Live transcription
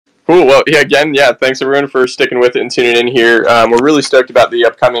Cool. Well, yeah, again, yeah, thanks everyone for sticking with it and tuning in here. We're really stoked about the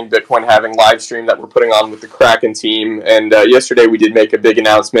upcoming Bitcoin Halving live stream that we're putting on with the Kraken team. And yesterday we did make a big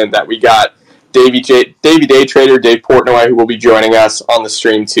announcement that we got Davey Day Trader, Dave Portnoy, who will be joining us on the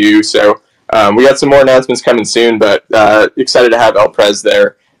stream too. So we got some more announcements coming soon, but excited to have El Prez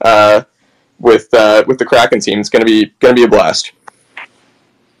there with the Kraken team. It's gonna be a blast.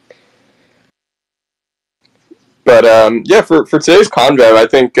 But yeah, for today's convo, I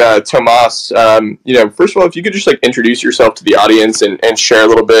think Tomas, first of all, if you could just introduce yourself to the audience and share a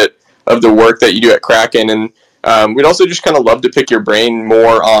little bit of the work that you do at Kraken, and we'd also just kind of love to pick your brain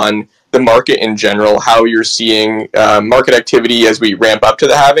more on the market in general, how you're seeing market activity as we ramp up to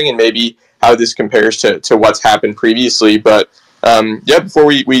the halving, and maybe how this compares to what's happened previously. But yeah, before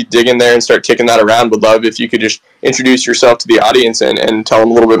we dig in there and start kicking that around, would love if you could just introduce yourself to the audience and tell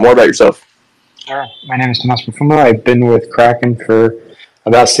them a little bit more about yourself. Sure. My name is Tomas Profumo. I've been with Kraken for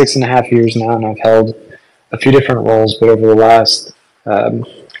about 6.5 years now, and I've held a few different roles, but over the last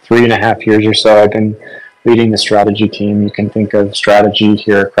 3.5 years or so, I've been leading the strategy team. You can think of strategy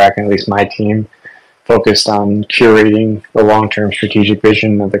here at Kraken, at least my team, focused on curating the long-term strategic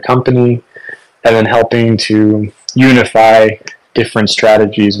vision of the company, and then helping to unify different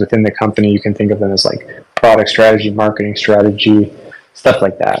strategies within the company. You can think of them as product strategy, marketing strategy, stuff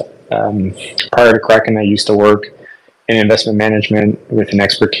like that. Prior to Kraken, I used to work in investment management with an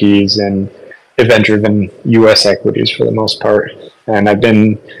expertise in event-driven U.S. equities for the most part. And I've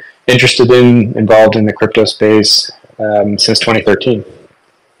been involved in the crypto space since 2013.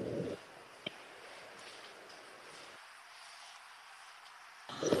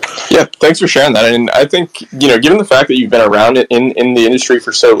 Yeah, thanks for sharing that. And I think, given the fact that you've been around in the industry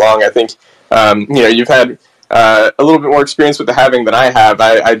for so long, I think, you've had a little bit more experience with the halving than I have.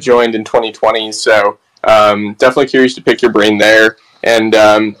 I joined in 2020, so definitely curious to pick your brain there. And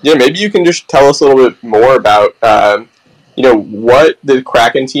maybe you can just tell us a little bit more about what the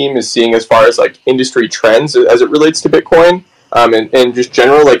Kraken team is seeing as far as industry trends as it relates to Bitcoin, and just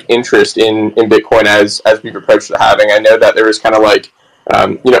general interest in Bitcoin as we've approached the halving. I know that there was kind of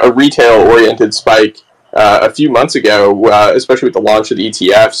a retail oriented spike a few months ago, especially with the launch of the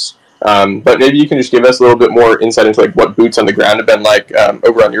ETFs. But maybe you can just give us a little bit more insight into what boots on the ground have been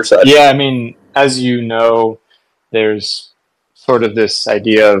over on your side. Yeah, I mean, as you know, there's sort of this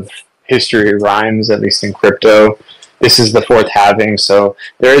idea of history rhymes, at least in crypto. This is the fourth halving, so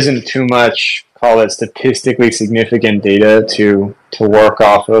there isn't too much, call it statistically significant data to work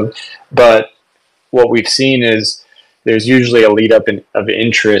off of. But what we've seen is there's usually a lead up of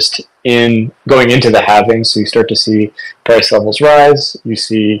interest in going into the halving. So you start to see price levels rise. You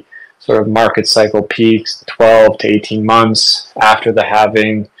see sort of market cycle peaks 12 to 18 months after the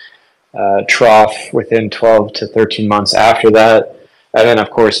halving, trough within 12 to 13 months after that. And then, of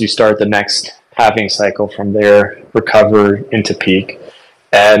course, you start the next halving cycle from there, recover into peak.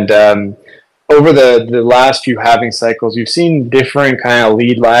 And over the last few halving cycles, you've seen different kind of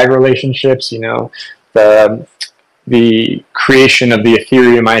lead-lag relationships. The creation of the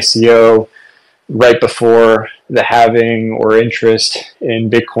Ethereum ICO right before the halving, or interest in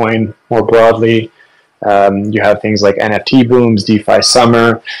Bitcoin more broadly. You have things like NFT booms, DeFi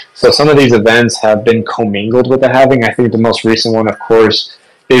summer. So some of these events have been commingled with the halving. I think the most recent one, of course,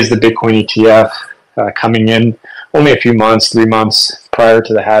 is the Bitcoin ETF coming in only a few months, 3 months prior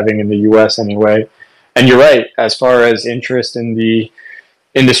to the halving in the US anyway. And you're right, as far as interest in the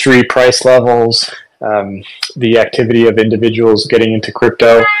industry price levels, the activity of individuals getting into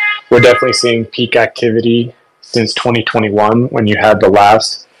crypto, we're definitely seeing peak activity since 2021, when you had the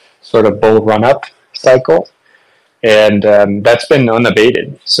last sort of bull run-up cycle. And that's been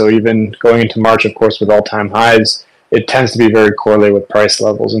unabated. So even going into March, of course, with all-time highs, it tends to be very correlated with price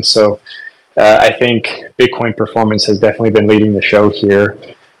levels. And so I think Bitcoin performance has definitely been leading the show here.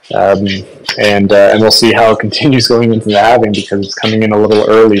 And we'll see how it continues going into the halving, because it's coming in a little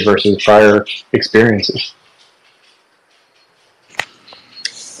early versus prior experiences.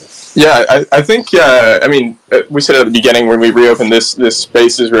 Yeah, I think, we said at the beginning when we reopened this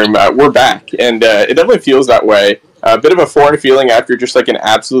Spaces room, we're back, and it definitely feels that way. A bit of a foreign feeling after just an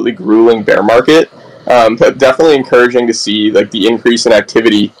absolutely grueling bear market, but definitely encouraging to see the increase in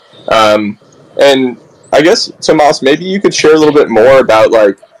activity. And I guess, Tomas, maybe you could share a little bit more about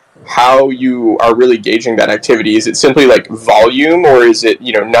how you are really gauging that activity. Is it simply volume, or is it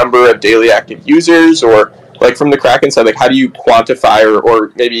number of daily active users, or from the Kraken side, how do you quantify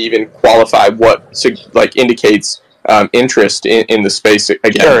or maybe even qualify what indicates interest in the space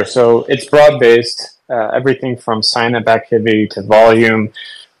again? Sure. So it's broad-based, everything from sign-up activity to volume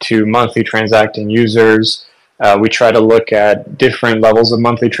to monthly transacting users. We try to look at different levels of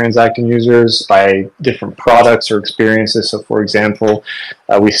monthly transacting users by different products or experiences. So, for example,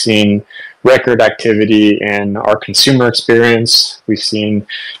 we've seen record activity in our consumer experience. We've seen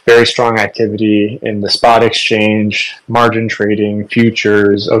very strong activity in the spot exchange, margin trading,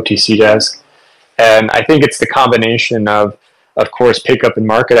 futures, OTC desk. And I think it's the combination of course, pickup in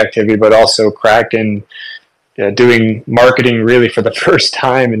market activity, but also Kraken doing marketing really for the first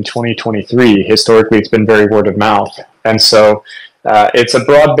time in 2023. Historically, it's been very word of mouth. And so it's a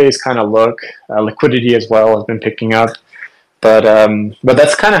broad-based kind of look. Liquidity as well has been picking up. But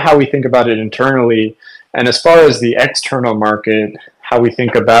that's kind of how we think about it internally. And as far as the external market, how we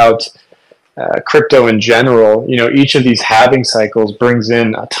think about crypto in general, each of these halving cycles brings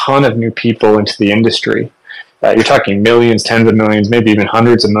in a ton of new people into the industry. You're talking millions, tens of millions, maybe even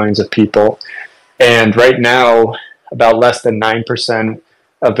hundreds of millions of people. And right now, about less than 9%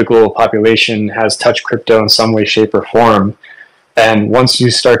 of the global population has touched crypto in some way, shape, or form. And once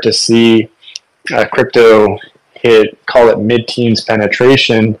you start to see crypto hit, call it mid-teens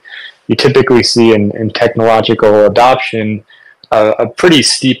penetration, you typically see in technological adoption a pretty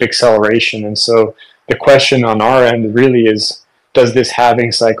steep acceleration. And so the question on our end really is, does this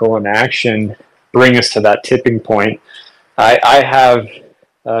halving cycle in action bring us to that tipping point? I have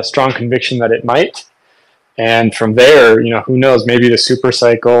a strong conviction that it might. And from there, who knows, maybe the super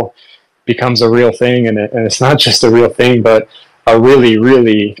cycle becomes a real thing, and it's not just a real thing, but a really,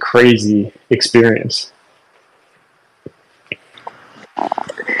 really crazy experience.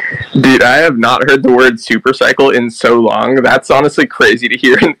 Dude, I have not heard the word super cycle in so long. That's honestly crazy to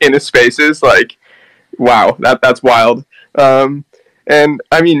hear in a spaces. Like, wow, that's wild. And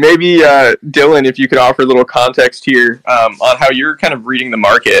I mean, maybe Dylan, if you could offer a little context here on how you're kind of reading the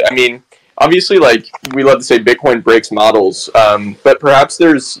market. I mean, obviously, like we love to say, Bitcoin breaks models, but perhaps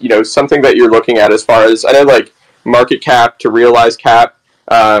there's something that you're looking at as far as, I know, like market cap to realized cap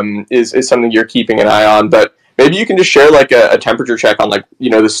is something you're keeping an eye on, but maybe you can just share like a temperature check on like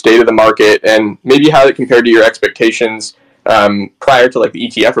the state of the market and maybe how it compared to your expectations prior to like the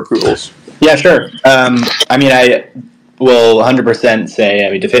ETF approvals. Yeah, sure. I mean, I will 100%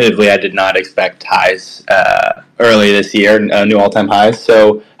 say, definitively, I did not expect highs early this year, new all-time highs.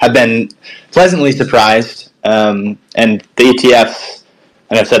 So I've been pleasantly surprised. And the ETFs,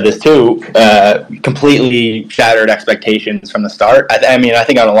 and I've said this too, completely shattered expectations from the start. I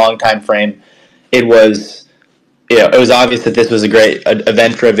think on a long time frame, it was obvious that this was a great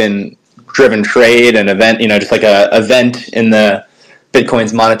event-driven trade, an event, just like a event in the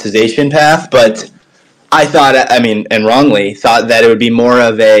Bitcoin's monetization path, but I thought, and wrongly, thought that it would be more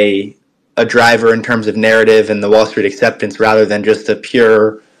of a driver in terms of narrative and the Wall Street acceptance rather than just a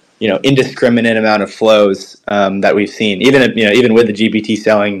pure, indiscriminate amount of flows that we've seen. Even with the GPT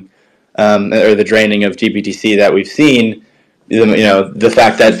selling or the draining of GBTC that we've seen, the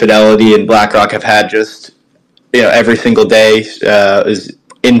fact that Fidelity and BlackRock have had just, every single day is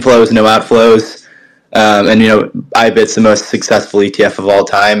inflows, no outflows. And IBIT's the most successful ETF of all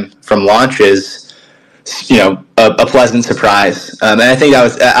time from launch is, a pleasant surprise. And I think that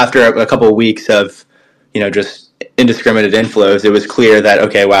was after a couple of weeks of, just indiscriminate inflows, it was clear that,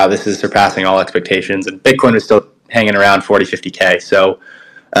 okay, wow, this is surpassing all expectations. And Bitcoin was still hanging around 40, 50K. So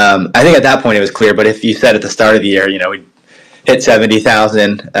I think at that point it was clear. But if you said at the start of the year, we hit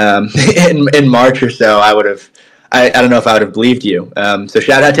 70,000 in March or so, I don't know if I would have believed you. So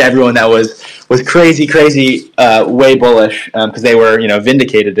shout out to everyone that was crazy, way bullish because they were,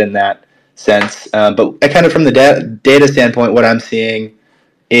 vindicated in that sense. But kind of from the data standpoint, what I'm seeing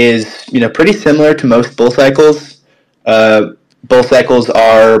is, pretty similar to most bull cycles. Bull cycles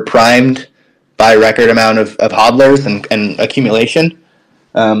are primed by a record amount of hodlers and accumulation.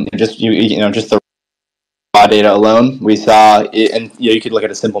 Just the raw data alone, we saw, and you could look at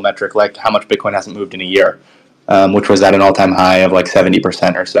a simple metric like how much Bitcoin hasn't moved in a year, which was at an all-time high of like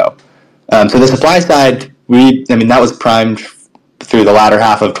 70% or so. So the supply side, that was primed through the latter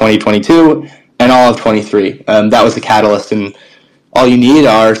half of 2022 and all of 23. That was the catalyst, and all you need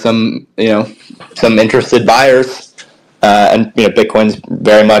are some interested buyers, and Bitcoin's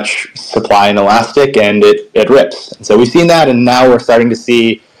very much supply inelastic, and it rips. And so we've seen that, and now we're starting to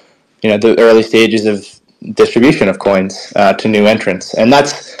see the early stages of distribution of coins to new entrants, and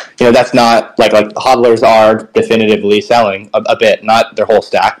that's not like hodlers are definitively selling a bit, not their whole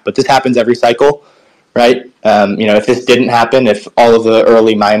stack, but this happens every cycle, right? If this didn't happen, if all of the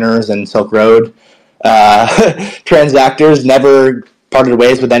early miners and Silk Road transactors never parted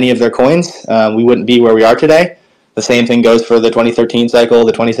ways with any of their coins, we wouldn't be where we are today. The same thing goes for the 2013 cycle,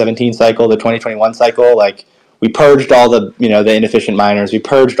 the 2017 cycle, the 2021 cycle. Like, We purged all the the inefficient miners. We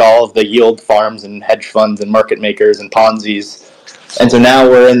purged all of the yield farms and hedge funds and market makers and Ponzi's. And so now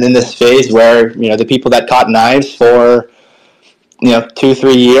we're in this phase where the people that caught knives for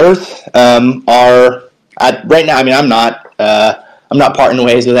 2-3 years are at right now. I mean, I'm not parting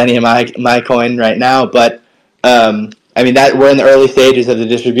ways with any of my coin right now, but I mean that we're in the early stages of the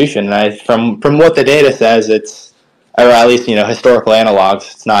distribution. And from what the data says, it's, or at least historical analogs.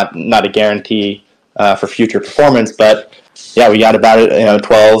 It's not a guarantee for future performance, but yeah, we got about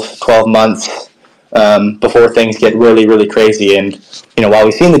 12 months before things get really, really crazy. And while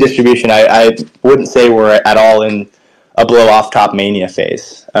we've seen the distribution, I wouldn't say we're at all in a blow off top mania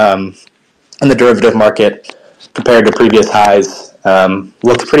phase. And the derivative market, compared to previous highs,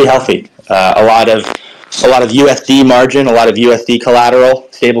 looks pretty healthy. A lot of USD margin, a lot of USD collateral,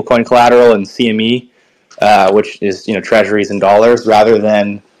 stablecoin collateral, and CME, which is treasuries and dollars, rather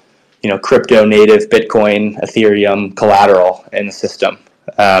than crypto native Bitcoin, Ethereum collateral in the system.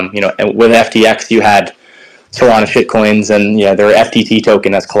 And with FTX, you had Solana shitcoins and their FTT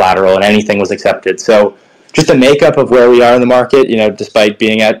token as collateral, and anything was accepted. So just the makeup of where we are in the market, despite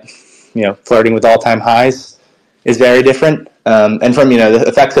being at flirting with all-time highs, is very different. And from the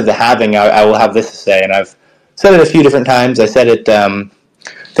effects of the halving, I will have this to say, and I've said it a few different times. I said it, I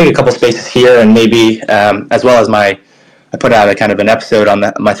think, a couple spaces here, and maybe as well as I put out a kind of an episode on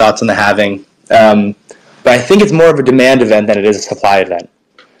my thoughts on the halving. But I think it's more of a demand event than it is a supply event.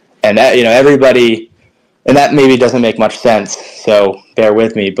 And that, everybody, and that maybe doesn't make much sense, so bear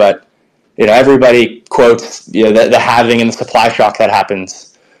with me. But everybody quotes the halving and the supply shock that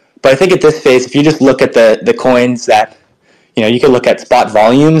happens. But I think at this phase, if you just look at the coins that you can look at spot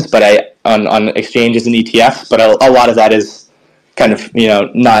volumes, but on exchanges and ETFs, but a lot of that is kind of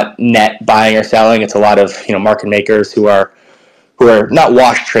not net buying or selling. It's a lot of market makers who are not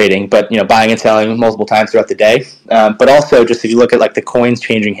wash trading, but buying and selling multiple times throughout the day. But also, just if you look at like the coins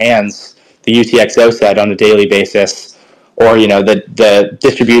changing hands, the UTXO set on a daily basis, or the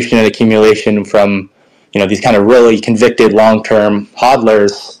distribution and accumulation from these kind of really convicted long-term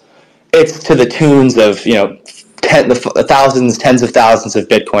hodlers, it's to the tunes of thousands, tens of thousands of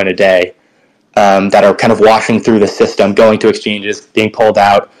Bitcoin a day that are kind of washing through the system, going to exchanges, being pulled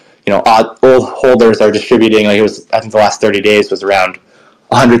out. Old holders are distributing. Like, it was, I think the last 30 days was around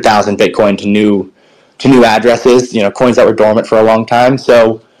 100,000 Bitcoin to new addresses. Coins that were dormant for a long time.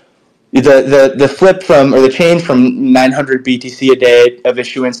 So the flip from, or the change from 900 BTC a day of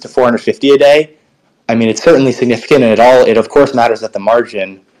issuance to 450 a day, I mean, it's certainly significant, and it of course matters at the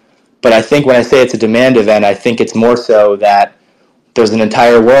margin. But I think when I say it's a demand event, I think it's more so that there's an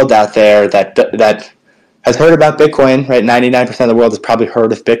entire world out there that has heard about Bitcoin, right? 99% of the world has probably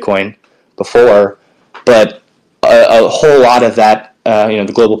heard of Bitcoin before, but a whole lot of that,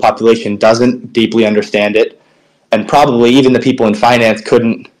 the global population doesn't deeply understand it, and probably even the people in finance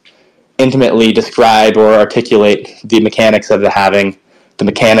couldn't intimately describe or articulate the mechanics of the halving, the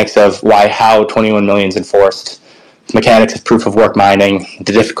mechanics of how 21 million is enforced, the mechanics of proof of work mining,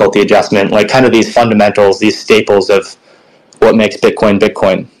 the difficulty adjustment, like kind of these fundamentals, these staples of what makes Bitcoin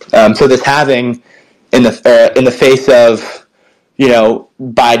Bitcoin. So this halving, in the face of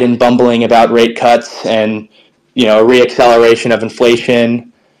Biden bumbling about rate cuts and a reacceleration of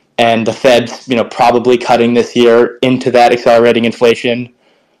inflation, and the Fed probably cutting this year into that accelerating inflation,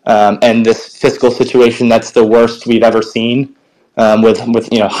 and this fiscal situation that's the worst we've ever seen, with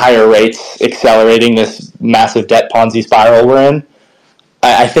higher rates accelerating this massive debt Ponzi spiral we're in.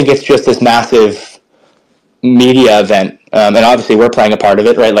 I think it's just this massive media event, and obviously we're playing a part of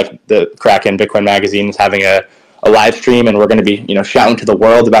it, right? Like the Kraken Bitcoin magazine is having a live stream, and we're going to be shouting to the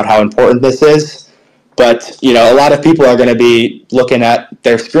world about how important this is. But a lot of people are going to be looking at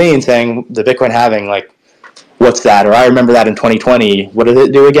their screen saying the Bitcoin halving, like, what's that? Or I remember that in 2020. What did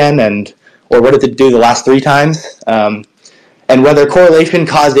it do again? Or what did it do the last 3 times? And whether correlation,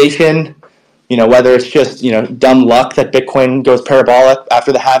 causation, whether it's just dumb luck that Bitcoin goes parabolic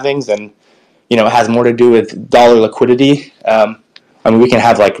after the halvings, and it has more to do with dollar liquidity. I mean, we can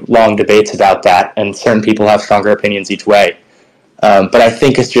have like long debates about that, and certain people have stronger opinions each way. But I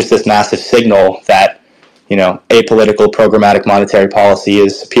think it's just this massive signal that apolitical programmatic monetary policy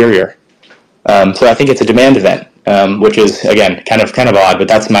is superior. So I think it's a demand event, which is, again, kind of odd. But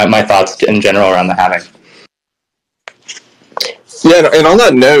that's my thoughts in general around the halving. Yeah, and on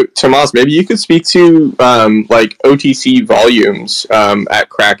that note, Tomas, maybe you could speak to like OTC volumes at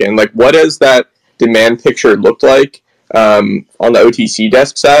Kraken. Like, what has that demand picture looked like on the OTC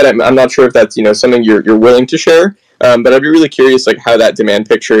desk side? I'm not sure if that's something you're willing to share, but I'd be really curious like how that demand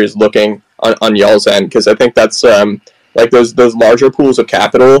picture is looking on y'all's end, because I think that's like those larger pools of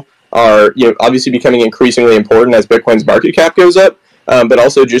capital are, obviously becoming increasingly important as Bitcoin's market cap goes up. But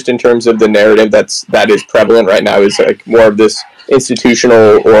also just in terms of the narrative that is prevalent right now is like more of this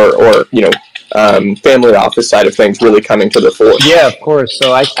institutional or family office side of things really coming to the fore. Yeah, of course.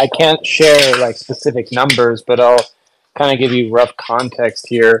 So I can't share like specific numbers, but I'll kind of give you rough context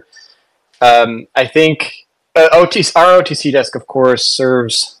here. I think our OTC desk, of course,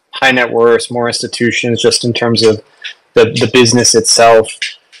 serves high net worth, more institutions, just in terms of the business itself.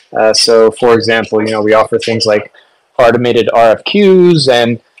 So, for example, we offer things like automated RFQs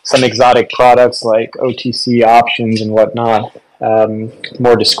and some exotic products like OTC options and whatnot,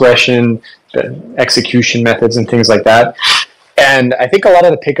 more discretion, execution methods, and things like that. And I think a lot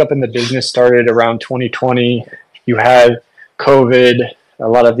of the pickup in the business started around 2020. You had COVID, a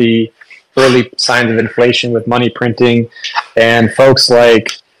lot of the early signs of inflation with money printing, and folks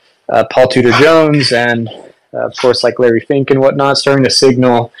like Paul Tudor Jones and, of course, like Larry Fink and whatnot, starting to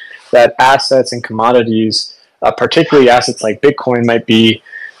signal that assets and commodities, particularly assets like Bitcoin, might be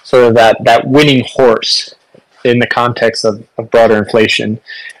sort of that winning horse in the context of broader inflation.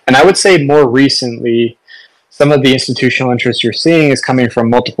 And I would say more recently, some of the institutional interest you're seeing is coming from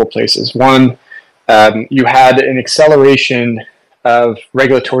multiple places. One, you had an acceleration of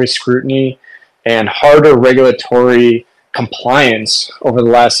regulatory scrutiny and harder regulatory compliance over the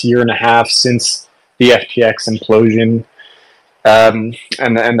last year and a half since the FTX implosion,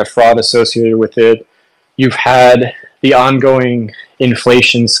 and the fraud associated with it. You've had the ongoing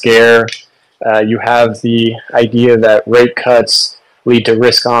inflation scare. You have the idea that rate cuts lead to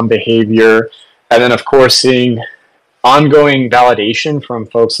risk-on behavior. And then, of course, seeing ongoing validation from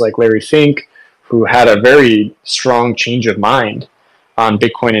folks like Larry Fink, who had a very strong change of mind on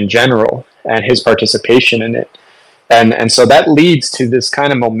Bitcoin in general and his participation in it. And so that leads to this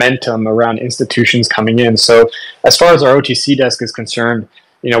kind of momentum around institutions coming in. So as far as our OTC desk is concerned,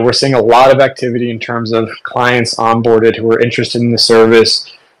 we're seeing a lot of activity in terms of clients onboarded who are interested in the service.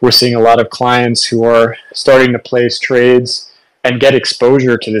 We're seeing a lot of clients who are starting to place trades and get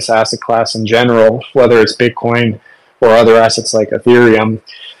exposure to this asset class in general, whether it's Bitcoin or other assets like Ethereum.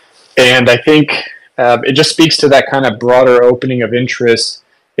 And I think it just speaks to that kind of broader opening of interest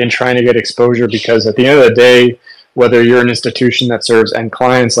in trying to get exposure, because at the end of the day, whether you're an institution that serves end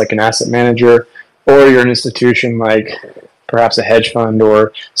clients like an asset manager, or you're an institution like perhaps a hedge fund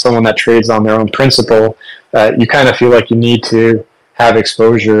or someone that trades on their own principle, you kind of feel like you need to have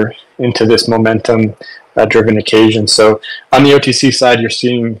exposure into this momentum driven occasion. So on the OTC side, you're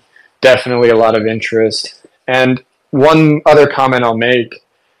seeing definitely a lot of interest. And one other comment I'll make,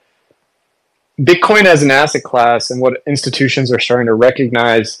 Bitcoin as an asset class and what institutions are starting to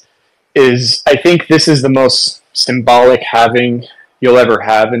recognize is, I think this is the most symbolic halving you'll ever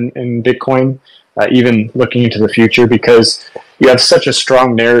have in Bitcoin, even looking into the future, because you have such a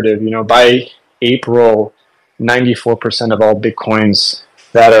strong narrative. By April, 94% of all Bitcoins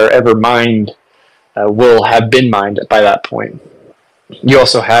that are ever mined will have been mined by that point. You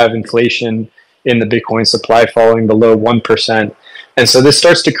also have inflation in the Bitcoin supply falling below 1%. And so this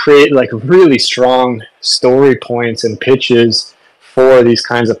starts to create like really strong story points and pitches for these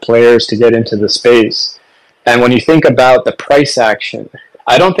kinds of players to get into the space. And when you think about the price action,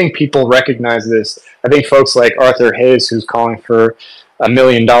 I don't think people recognize this. I think folks like Arthur Hayes, who's calling for $1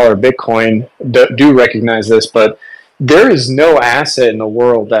 million Bitcoin, do recognize this, but there is no asset in the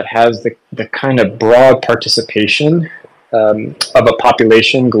world that has the kind of broad participation of a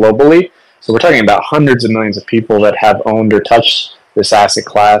population globally. So we're talking about hundreds of millions of people that have owned or touched this asset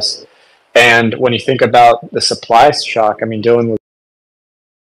class. And when you think about the supply shock, I mean, Dylan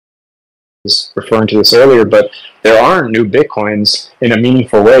was referring to this earlier, but there aren't new Bitcoins in a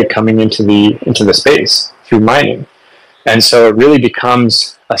meaningful way coming into the space through mining. And so it really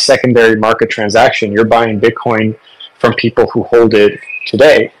becomes a secondary market transaction. You're buying Bitcoin from people who hold it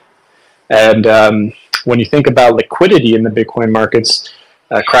today. And when you think about liquidity in the Bitcoin markets,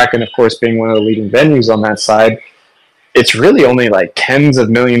 Kraken, of course, being one of the leading venues on that side, it's really only like tens of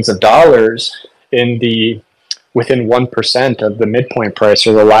millions of dollars within 1% of the midpoint price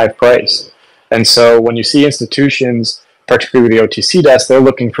or the live price. And so when you see institutions, particularly the OTC desk, they're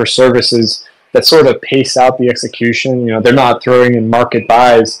looking for services that sort of pace out the execution. They're not throwing in market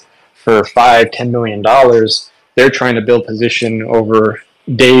buys for $5-10 million. They're trying to build position over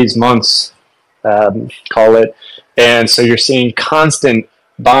days, months, call it. And so you're seeing constant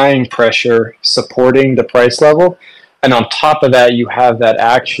buying pressure supporting the price level. And on top of that, you have that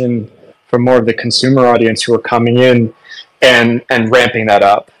action from more of the consumer audience who are coming in and ramping that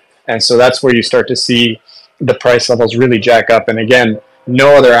up. And so that's where you start to see the price levels really jack up. And again,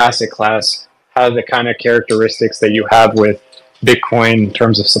 no other asset class has the kind of characteristics that you have with Bitcoin in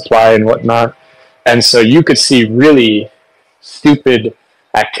terms of supply and whatnot. And so you could see really stupid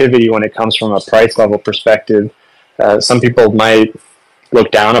activity when it comes from a price level perspective. Some people might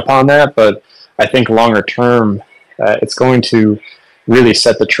look down upon that, but I think longer term, it's going to really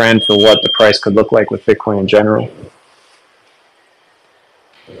set the trend for what the price could look like with Bitcoin in general.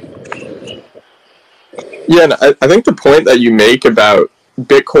 Yeah, and I think the point that you make about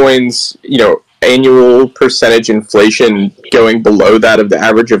Bitcoin's, annual percentage inflation going below that of the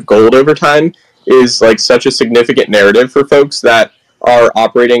average of gold over time is like such a significant narrative for folks that are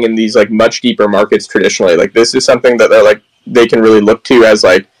operating in these like much deeper markets traditionally. Like this is something that they can really look to as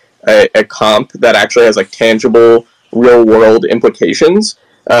like a comp that actually has like tangible real world implications.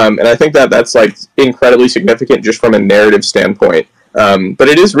 And I think that that's like incredibly significant just from a narrative standpoint. But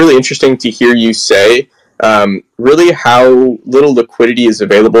it is really interesting to hear you say really how little liquidity is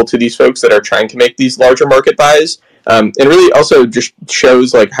available to these folks that are trying to make these larger market buys. And really also just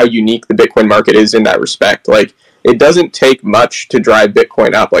shows like how unique the Bitcoin market is in that respect. Like it doesn't take much to drive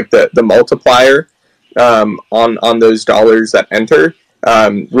Bitcoin up. Like the multiplier on those dollars that enter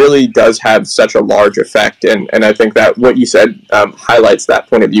really does have such a large effect. And I think that what you said highlights that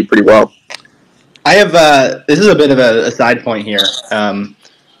point of view pretty well. I have this is a bit of a side point here,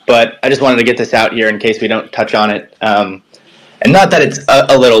 but I just wanted to get this out here in case we don't touch on it. And not that it's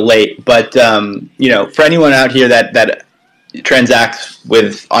a little late, but for anyone out here that transacts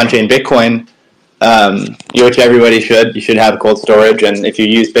with on-chain Bitcoin, which everybody should, you should have cold storage, and if you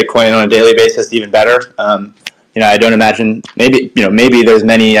use Bitcoin on a daily basis, even better. I don't imagine maybe there's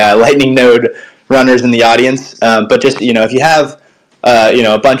many Lightning node runners in the audience, but just if you have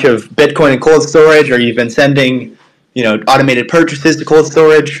a bunch of Bitcoin in cold storage, or you've been sending automated purchases to cold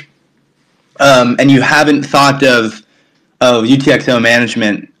storage, and you haven't thought of UTXO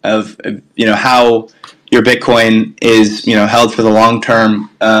management, of how your Bitcoin is held for the long term.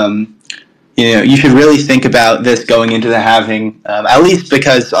 You should really think about this going into the halving, at least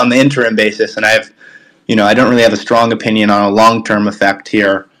because on the interim basis, and I don't really have a strong opinion on a long-term effect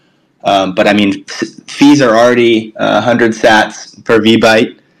here, but I mean, fees are already 100 sats per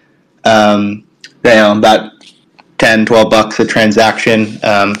VByte, about $10-12 a transaction,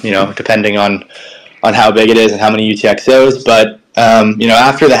 depending on how big it is and how many UTXOs. But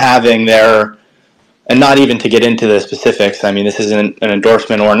after the halving, and not even to get into the specifics, I mean, this isn't an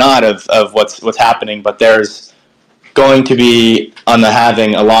endorsement or not of what's happening, but there's going to be on the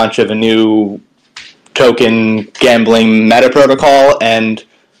halving a launch of a new token gambling meta protocol, and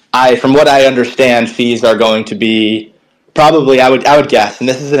from what I understand, fees are going to be probably, I would guess, and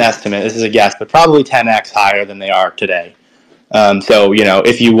this is an estimate, this is a guess, but probably 10x higher than they are today. So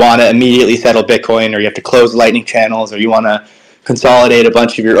if you want to immediately settle Bitcoin, or you have to close Lightning channels, or you want to consolidate a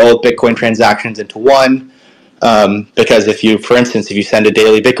bunch of your old Bitcoin transactions into one, because for instance, if you send a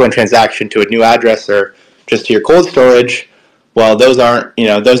daily Bitcoin transaction to a new address or just to your cold storage, well, those are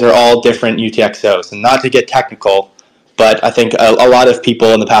all different UTXOs. And not to get technical, but I think a lot of people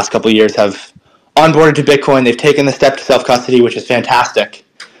in the past couple of years have onboarded to Bitcoin. They've taken the step to self-custody, which is fantastic,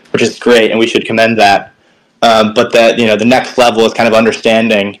 which is great, and we should commend that. But the next level is kind of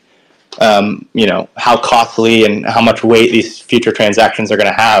understanding, how costly and how much weight these future transactions are going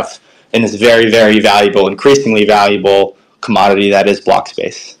to have in this very, very valuable, increasingly valuable commodity that is block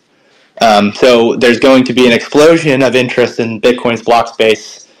space. So there's going to be an explosion of interest in Bitcoin's block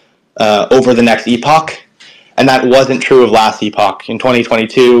space over the next epoch, and that wasn't true of last epoch. In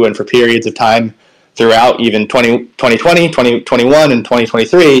 2022 and for periods of time throughout even 2020, 2021, and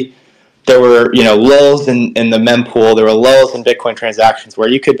 2023, there were lulls in the mempool. There were lulls in Bitcoin transactions where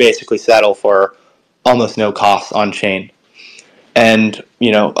you could basically settle for almost no cost on chain. And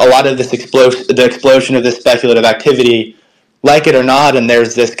a lot of the explosion of this speculative activity, like it or not, and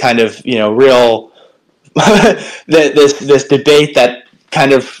there's this kind of real this debate that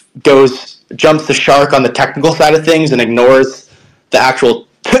kind of jumps the shark on the technical side of things and ignores the actual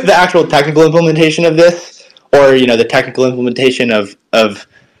technical implementation of this, or the technical implementation of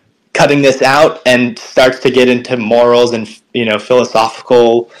cutting this out, and starts to get into morals and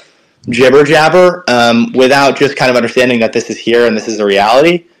philosophical jibber jabber without just kind of understanding that this is here and this is a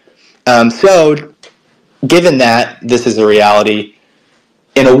reality. So given that this is a reality,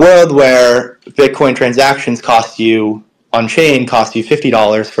 in a world where Bitcoin transactions cost you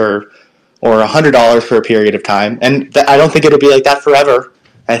 $50 or $100 for a period of time, and I don't think it'll be like that forever.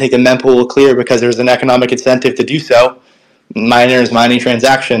 I think the mempool will clear because there's an economic incentive to do so. Miners mining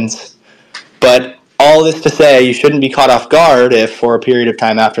transactions. But all this to say, you shouldn't be caught off guard if for a period of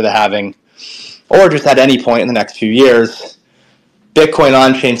time after the halving, or just at any point in the next few years, Bitcoin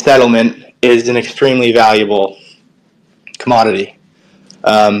on-chain settlement is an extremely valuable commodity.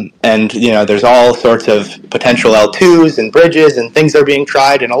 And there's all sorts of potential L2s and bridges and things that are being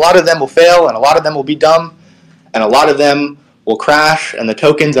tried, and a lot of them will fail, and a lot of them will be dumb, and a lot of them will crash, and the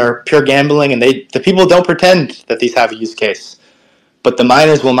tokens are pure gambling, and the people don't pretend that these have a use case, but the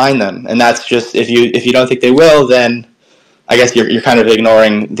miners will mine them, and that's just, if you don't think they will, then I guess you're kind of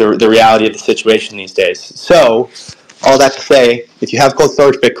ignoring the reality of the situation these days. So, all that to say, if you have cold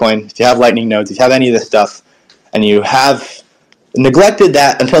storage Bitcoin, if you have Lightning nodes, if you have any of this stuff, and you have neglected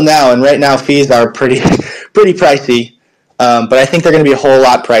that until now, and right now fees are pretty pricey, but I think they're going to be a whole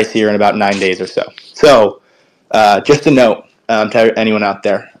lot pricier in about 9 days or so. So, just a note to anyone out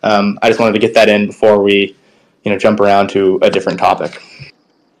there. I just wanted to get that in before we, jump around to a different topic.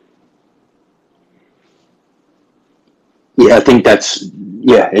 Yeah, I think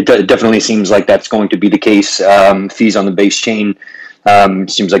it definitely seems like that's going to be the case. Fees on the base chain,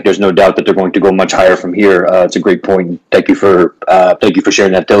 seems like there's no doubt that they're going to go much higher from here. It's a great point. Thank you for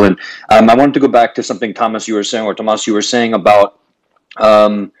sharing that, Dylan. I wanted to go back to something Tomas you were saying about,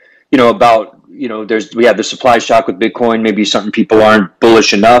 we have the supply shock with Bitcoin. Maybe certain people aren't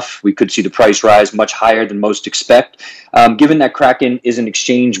bullish enough. We could see the price rise much higher than most expect. Given that Kraken is an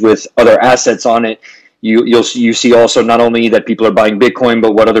exchange with other assets on it, you see also not only that people are buying Bitcoin,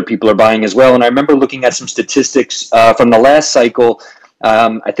 but what other people are buying as well. And I remember looking at some statistics from the last cycle.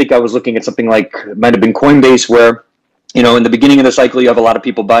 I think I was looking at something like, it might have been Coinbase, where in the beginning of the cycle, you have a lot of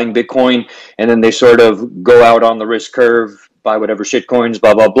people buying Bitcoin, and then they sort of go out on the risk curve, buy whatever shitcoins,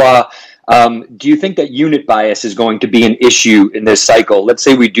 blah, blah, blah. Do you think that unit bias is going to be an issue in this cycle? Let's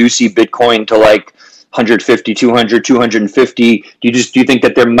say we do see Bitcoin to like 150, 200, 250. Do you think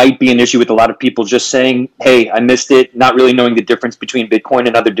that there might be an issue with a lot of people just saying, hey, I missed it, not really knowing the difference between Bitcoin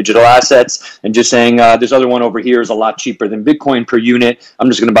and other digital assets, and just saying, this other one over here is a lot cheaper than Bitcoin per unit, I'm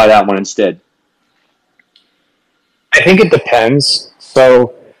just going to buy that one instead? I think it depends.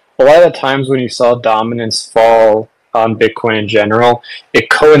 So a lot of the times when you saw dominance fall on Bitcoin in general, it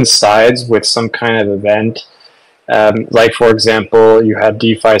coincides with some kind of event. Like, for example, you had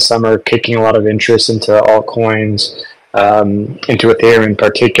DeFi summer kicking a lot of interest into altcoins, into Ethereum in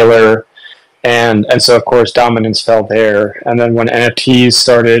particular. And so, of course, dominance fell there. And then when NFTs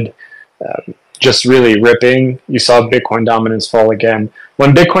started just really ripping, you saw Bitcoin dominance fall again.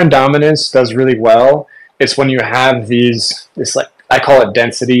 When Bitcoin dominance does really well, it's when you have this, like, I call it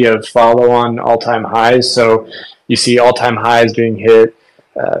density of follow-on all-time highs. So you see all-time highs being hit,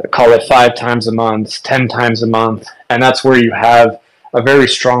 call it 5 times a month, 10 times a month, and that's where you have a very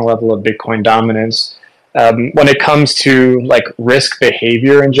strong level of Bitcoin dominance. When it comes to like risk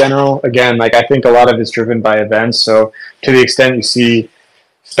behavior in general, again, like I think a lot of it's driven by events. So to the extent you see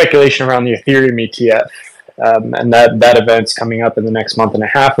speculation around the Ethereum ETF, and that event's coming up in the next month and a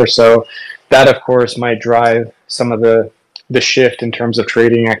half or so, that of course might drive some of the shift in terms of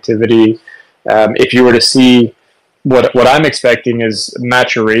trading activity. If you were to see what I'm expecting is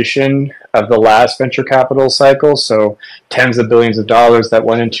maturation of the last venture capital cycle, so tens of billions of dollars that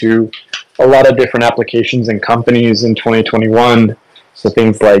went into a lot of different applications and companies in 2021. So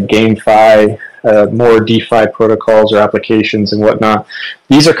things like GameFi, more DeFi protocols or applications and whatnot.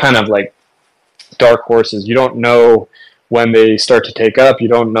 These are kind of like dark horses. You don't know when they start to take up. You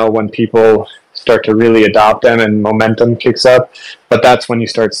don't know when people start to really adopt them and momentum kicks up. But that's when you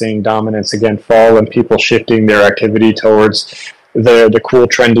start seeing dominance again fall and people shifting their activity towards the cool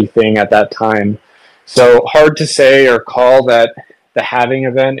trendy thing at that time. So hard to say or call that the halving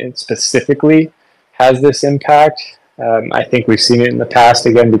event specifically has this impact. I think we've seen it in the past,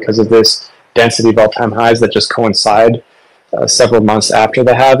 again, because of this density of all-time highs that just coincide several months after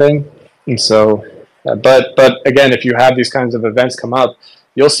the halving. And so, but again, if you have these kinds of events come up,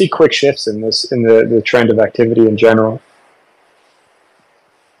 you'll see quick shifts in the trend of activity in general.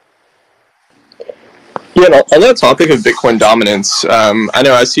 Yeah, and on that topic of Bitcoin dominance, I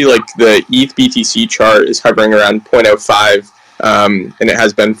know I see like the ETH BTC chart is hovering around 0.05, and it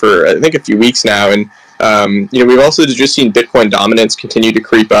has been for I think a few weeks now. And we've also just seen Bitcoin dominance continue to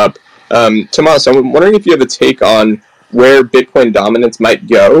creep up. Tomas, I'm wondering if you have a take on where Bitcoin dominance might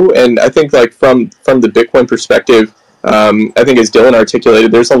go. And I think like from the Bitcoin perspective, I think as Dylan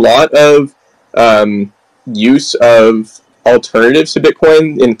articulated, there's a lot of use of alternatives to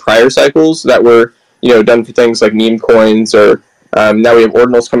Bitcoin in prior cycles that were done for things like meme coins, or now we have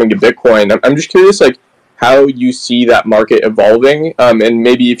ordinals coming to Bitcoin. I'm just curious, like, how you see that market evolving, and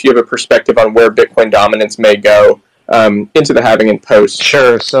maybe if you have a perspective on where Bitcoin dominance may go into the halving and post.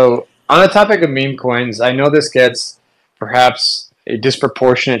 Sure. So on the topic of meme coins, I know this gets perhaps a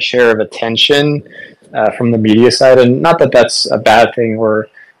disproportionate share of attention from the media side, and not that that's a bad thing or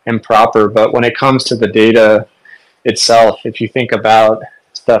improper, but when it comes to the data, itself. If you think about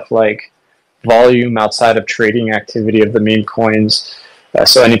stuff like volume outside of trading activity of the meme coins,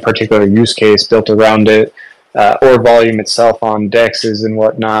 so any particular use case built around it, or volume itself on dexes and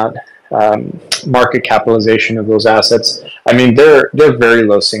whatnot, market capitalization of those assets. I mean, they're very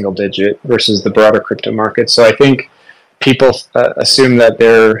low single digit versus the broader crypto market. So I think people assume that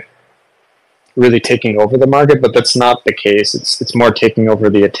they're really taking over the market, but that's not the case. It's more taking over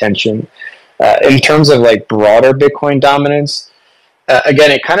the attention. In terms of like broader Bitcoin dominance,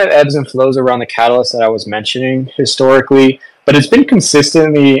 again, it kind of ebbs and flows around the catalyst that I was mentioning historically, but it's been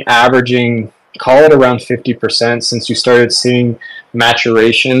consistently averaging, call it around 50% since you started seeing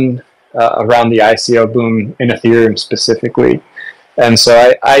maturation around the ICO boom in Ethereum specifically. And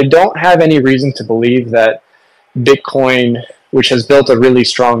so I don't have any reason to believe that Bitcoin, which has built a really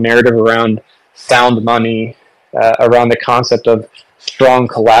strong narrative around sound money, around the concept of strong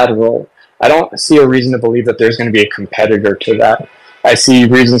collateral, I don't see a reason to believe that there's going to be a competitor to that. I see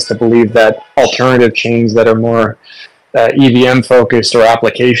reasons to believe that alternative chains that are more EVM focused or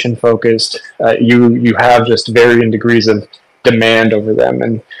application focused, you have just varying degrees of demand over them,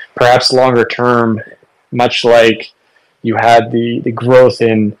 and perhaps longer term, much like you had the growth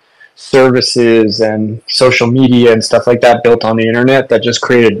in services and social media and stuff like that built on the internet that just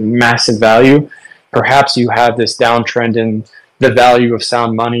created massive value. Perhaps you have this downtrend in the value of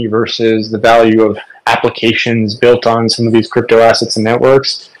sound money versus the value of applications built on some of these crypto assets and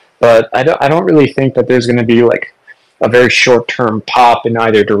networks. But I don't really think that there's going to be like a very short-term pop in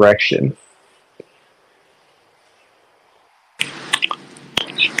either direction.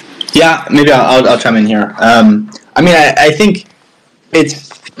 Yeah, maybe I'll chime in here. I think it's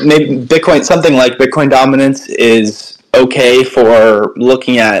maybe Bitcoin, something like Bitcoin dominance is okay for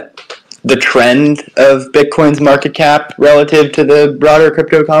looking at the trend of Bitcoin's market cap relative to the broader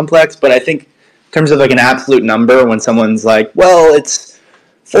crypto complex. But I think in terms of like an absolute number, when someone's like, well, it's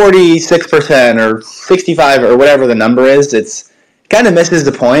 46% or 65 or whatever the number is, it kind of misses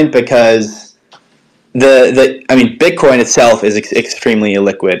the point, because Bitcoin itself is extremely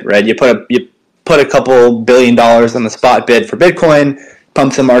illiquid, right? You put a couple $1 billion on the spot bid for Bitcoin,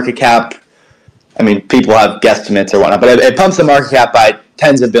 pumps the market cap. I mean, people have guesstimates or whatnot, but it pumps the market cap by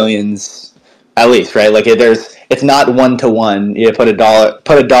tens of billions, at least, right? Like it's not 1-to-1. You put a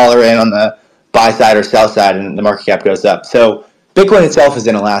dollar in on the buy side or sell side, and the market cap goes up. So Bitcoin itself is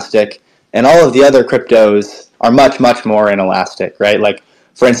inelastic, and all of the other cryptos are much, much more inelastic, right? Like,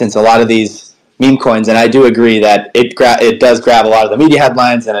 for instance, a lot of these meme coins, and I do agree that it does grab a lot of the media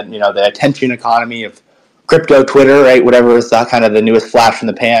headlines and the attention economy of crypto Twitter, right? Whatever is kind of the newest flash in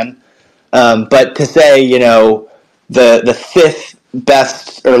the pan. But to say the fifth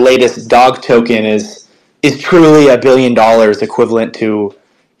best or latest dog token is truly $1 billion equivalent to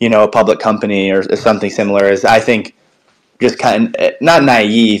a public company or something similar is, I think, just kind of not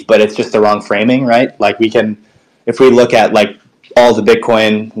naive, but it's just the wrong framing, right? Like, if we look at like all the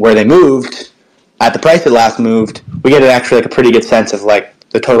Bitcoin where they moved at the price it last moved, we get actually like a pretty good sense of like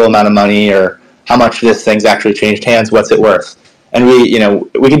the total amount of money or how much this thing's actually changed hands, what's it worth. And we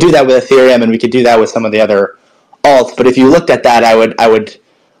could do that with Ethereum, and we could do that with some of the other alts. But if you looked at that, I would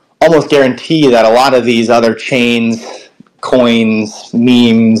almost guarantee that a lot of these other chains, coins,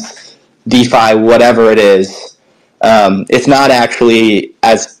 memes, DeFi, whatever it is, it's not actually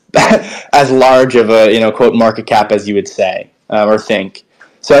as as large of a quote market cap as you would say or think.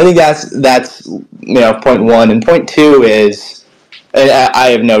 So I think that's point one, and point two is I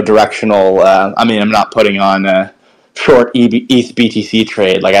have no directional. I'm not putting on a short ETH BTC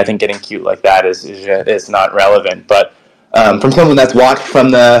trade. Like, I think getting cute like that is not relevant. But from someone that's watched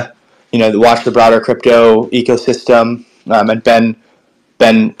watched the broader crypto ecosystem and been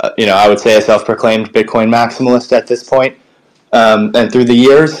I would say a self-proclaimed Bitcoin maximalist at this point, and through the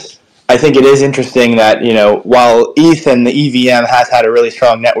years, I think it is interesting that while ETH and the EVM has had a really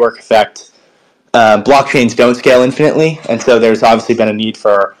strong network effect, blockchains don't scale infinitely, and so there's obviously been a need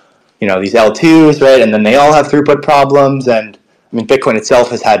for these L2s, right? And then they all have throughput problems, and I mean, Bitcoin itself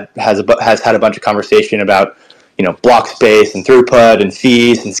has had a bunch of conversation about block space and throughput and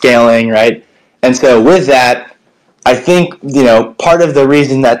fees and scaling, right? And so with that, I think part of the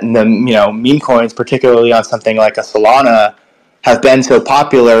reason that the meme coins, particularly on something like a Solana, have been so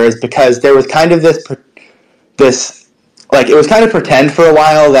popular is because there was kind of this like, it was kind of pretend for a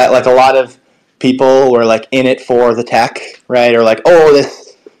while that like a lot of people were like in it for the tech, right? Or like, oh,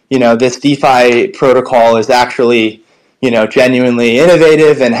 this DeFi protocol is actually genuinely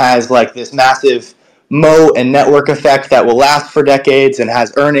innovative and has like this massive moat and network effect that will last for decades and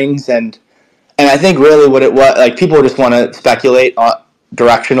has earnings, and I think really what it was, like, people just want to speculate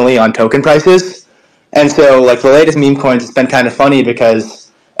directionally on token prices. And so, like, the latest meme coins, it's been kind of funny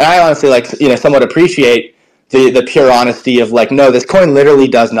because, and I honestly, like, somewhat appreciate the pure honesty of, like, no, this coin literally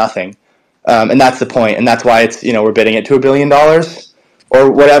does nothing. And that's the point. And that's why it's, we're bidding it to $1 billion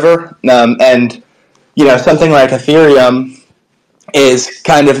or whatever. And, something like Ethereum is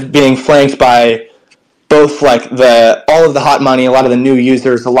kind of being flanked by both, like, all of the hot money, a lot of the new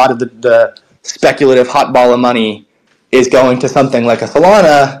users, a lot of the speculative hot ball of money is going to something like a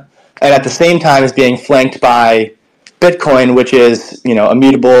Solana, and at the same time is being flanked by Bitcoin, which is,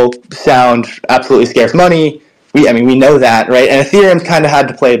 immutable, sound, absolutely scarce money. We know that, right? And Ethereum's kind of had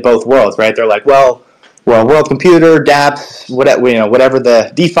to play both worlds, right? They're like, well, we're a world computer, dApps, whatever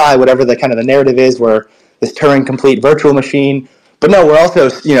the DeFi, whatever the kind of the narrative is, we're this Turing complete virtual machine. But no, we're also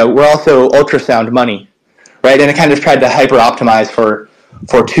ultrasound money, right? And it kind of tried to hyper optimize for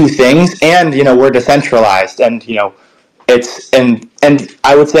two things, and we're decentralized, and it's and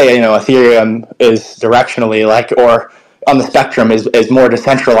I would say Ethereum is directionally, like, or on the spectrum is more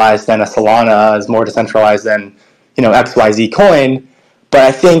decentralized than a Solana, is more decentralized than XYZ coin. But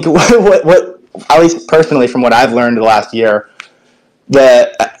I think what at least personally from what I've learned the last year,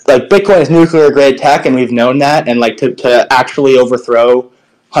 like, Bitcoin is nuclear grade tech, and we've known that, and like to actually overthrow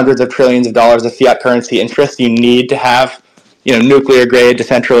hundreds of trillions of dollars of fiat currency interest, you need to have nuclear grade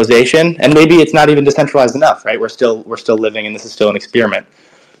decentralization, and maybe it's not even decentralized enough, right? We're still living, and this is still an experiment.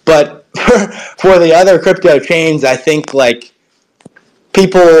 But for the other crypto chains, I think, like,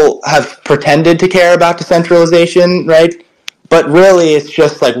 people have pretended to care about decentralization, right? But really, it's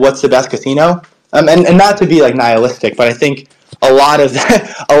just like, what's the best casino? And not to be like nihilistic, but I think a lot of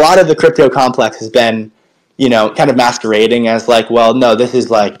the crypto complex has been, kind of masquerading as like, well, no, this is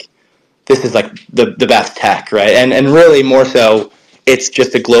like the best tech, right? And really more so, it's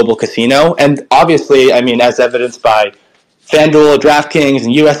just a global casino. And obviously, as evidenced by FanDuel, DraftKings,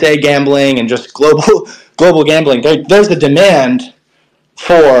 and USA Gambling, and just global gambling, there's a demand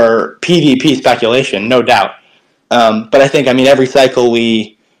for PvP speculation, no doubt. But I think, every cycle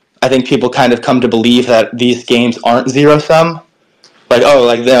I think people kind of come to believe that these games aren't zero sum. Like,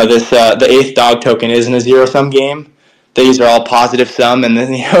 the eighth dog token isn't a zero sum game. These are all positive sum, and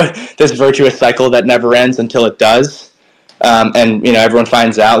then this virtuous cycle that never ends until it does. And everyone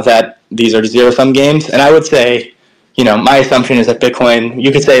finds out that these are zero sum games. And I would say, my assumption is that Bitcoin.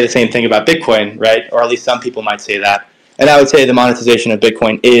 You could say the same thing about Bitcoin, right? Or at least some people might say that. And I would say the monetization of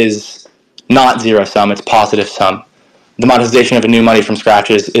Bitcoin is not zero sum; it's positive sum. The monetization of a new money from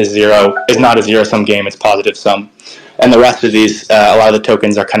scratch is not a zero sum game; it's positive sum. And the rest of these, a lot of the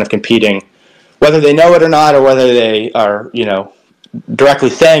tokens are kind of competing, whether they know it or not, or whether they are, directly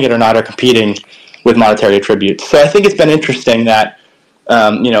saying it or not, are competing with monetary attributes. So I think it's been interesting that,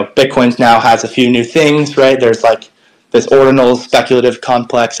 Bitcoin's now has a few new things, right? There's like this ordinal speculative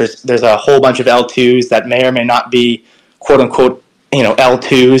complex. There's a whole bunch of L2s that may or may not be quote unquote,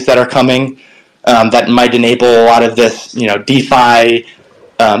 L2s that are coming, that might enable a lot of this, DeFi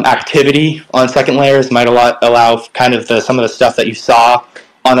activity on second layers, might allow kind of some of the stuff that you saw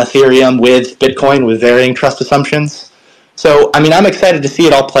on Ethereum with Bitcoin with varying trust assumptions. So, I'm excited to see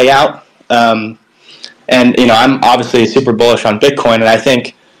it all play out. And, I'm obviously super bullish on Bitcoin. And I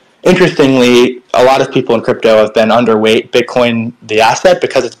think, interestingly, a lot of people in crypto have been underweight Bitcoin, the asset,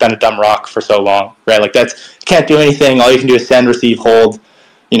 because it's been a dumb rock for so long, right? Like, you can't do anything. All you can do is send, receive, hold.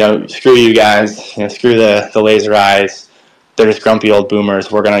 Screw you guys. Screw the laser eyes. They're just grumpy old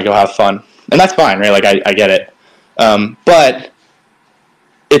boomers. We're going to go have fun. And that's fine, right? Like, I get it. But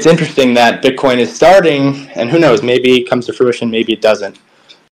it's interesting that Bitcoin is starting, and who knows, maybe it comes to fruition, maybe it doesn't.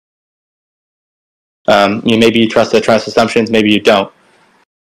 Maybe you trust the trust assumptions, maybe you don't.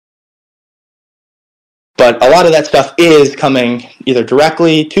 But a lot of that stuff is coming either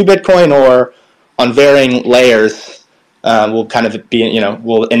directly to Bitcoin or on varying layers will kind of be,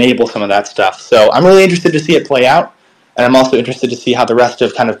 will enable some of that stuff. So I'm really interested to see it play out. And I'm also interested to see how the rest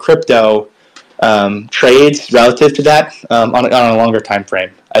of kind of crypto trades relative to that on a longer time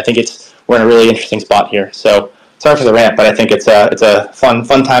frame. I think we're in a really interesting spot here. So sorry for the rant, but I think it's a fun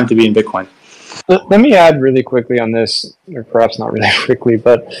time to be in Bitcoin. Let me add really quickly on this, or perhaps not really quickly,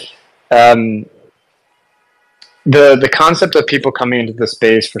 but the concept of people coming into the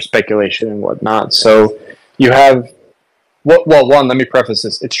space for speculation and whatnot. So you have, well, one, let me preface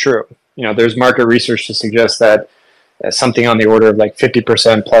this. It's true. There's market research to suggest that something on the order of like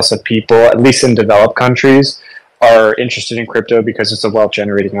 50% plus of people, at least in developed countries, are interested in crypto because it's a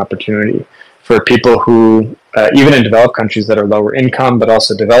wealth-generating opportunity. For people who, even in developed countries that are lower income, but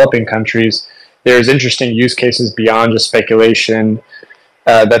also developing countries, there's interesting use cases beyond just speculation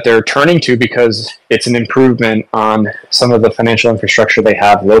that they're turning to because it's an improvement on some of the financial infrastructure they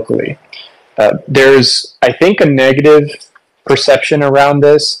have locally. There's, I think, a negative perception around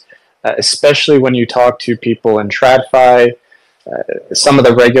this, especially when you talk to people in TradFi, some of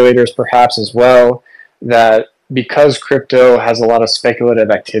the regulators perhaps as well, that because crypto has a lot of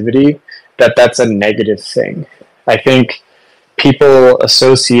speculative activity, that's a negative thing. I think people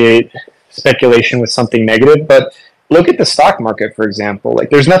associate speculation with something negative, but look at the stock market, for example. Like,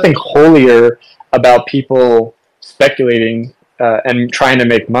 there's nothing holier about people speculating and trying to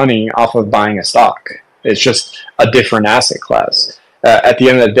make money off of buying a stock. It's just a different asset class. At the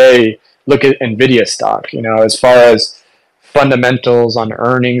end of the day, look at Nvidia stock. As far as fundamentals on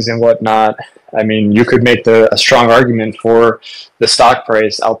earnings and whatnot, I mean, you could make a strong argument for the stock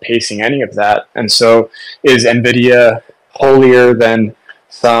price outpacing any of that. And so, is Nvidia holier than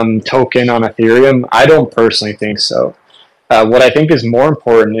some token on Ethereum? I don't personally think so. What I think is more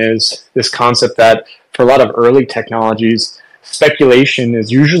important is this concept that for a lot of early technologies, speculation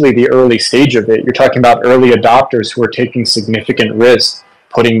is usually the early stage of it. You're talking about early adopters who are taking significant risks,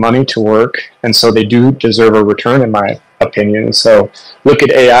 putting money to work, and so they do deserve a return, in my opinion. And so look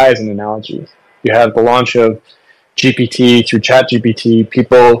at AI as an analogy. You have the launch of GPT through ChatGPT.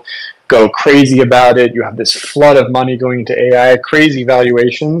 People go crazy about it. You have this flood of money going into AI, crazy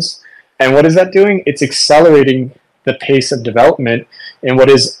valuations. And what is that doing? It's accelerating the pace of development in what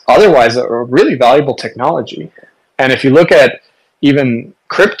is otherwise a really valuable technology. And if you look at even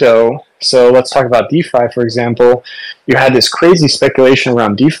crypto, so let's talk about DeFi, for example, you had this crazy speculation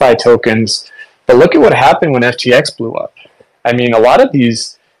around DeFi tokens, but look at what happened when FTX blew up. I mean, a lot of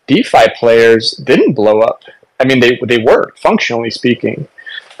these DeFi players didn't blow up. I mean, they were, functionally speaking.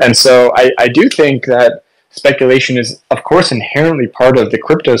 And so I do think that speculation is, of course, inherently part of the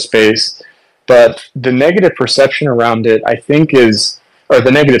crypto space, but the negative perception around it, I think or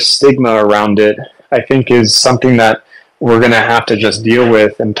the negative stigma around it, I think is something that we're going to have to just deal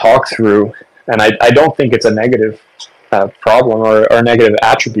with and talk through. And I don't think it's a negative problem or a negative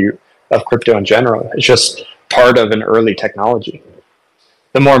attribute of crypto in general. It's just part of an early technology.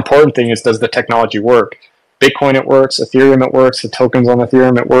 The more important thing is, does the technology work? Bitcoin, it works. Ethereum, it works. The tokens on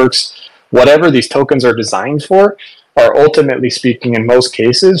Ethereum, it works. Whatever these tokens are designed for are, ultimately speaking, in most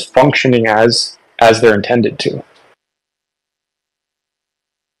cases, functioning as they're intended to.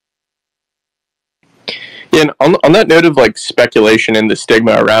 Yeah, and on that note of like speculation and the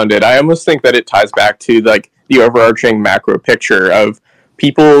stigma around it, I almost think that it ties back to like the overarching macro picture of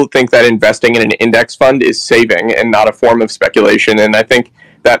people think that investing in an index fund is saving and not a form of speculation. And I think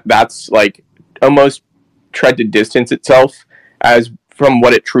that that's like almost tried to distance itself as from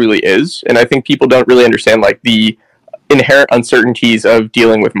what it truly is. And I think people don't really understand like the inherent uncertainties of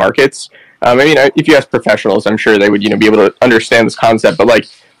dealing with markets. I mean, if you ask professionals, I'm sure they would, be able to understand this concept. But like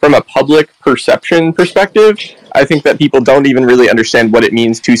from a public perception perspective, I think that people don't even really understand what it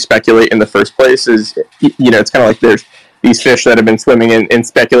means to speculate in the first place. It's kind of like there's these fish that have been swimming in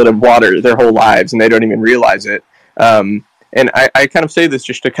speculative water their whole lives, and they don't even realize it. And I kind of say this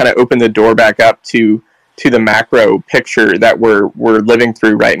just to kind of open the door back up to the macro picture that we're living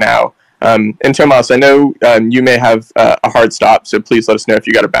through right now. And Tomas, I know you may have a hard stop, so please let us know if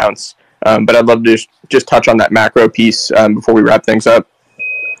you got to bounce. But I'd love to just touch on that macro piece before we wrap things up.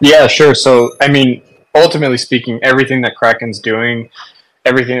 Yeah, sure. So, I mean, ultimately speaking, everything that Kraken's doing,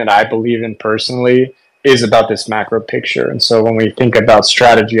 everything that I believe in personally, is about this macro picture. And so when we think about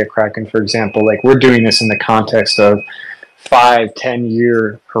strategy at Kraken, for example, like we're doing this in the context of 5-10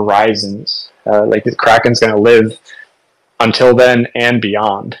 year horizons. Like the Kraken's going to live until then and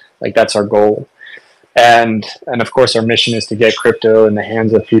beyond. Like that's our goal. And of course, our mission is to get crypto in the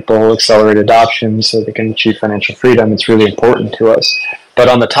hands of people, accelerate adoption so they can achieve financial freedom. It's really important to us. But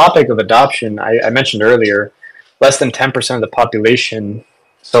on the topic of adoption, I mentioned earlier, less than 10% of the population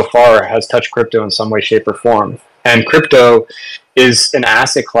so far has touched crypto in some way, shape, or form. And crypto is an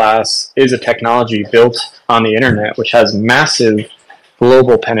asset class, is a technology built on the internet, which has massive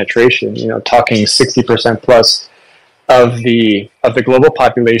global penetration, talking 60% plus of the global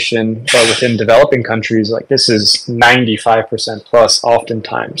population, but within developing countries, like this is 95% plus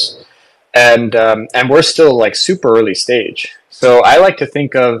oftentimes. And we're still like super early stage. So I like to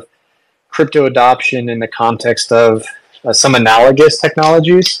think of crypto adoption in the context of some analogous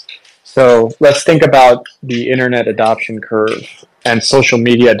technologies. So let's think about the internet adoption curve and social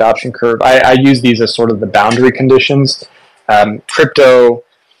media adoption curve. I use these as sort of the boundary conditions. Crypto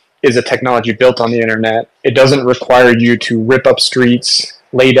is a technology built on the internet. It doesn't require you to rip up streets,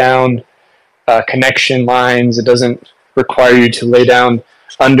 lay down connection lines. It doesn't require you to lay down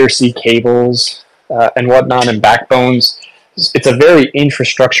undersea cables and whatnot and backbones. It's a very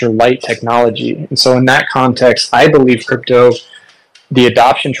infrastructure light technology. And so in that context, I believe crypto the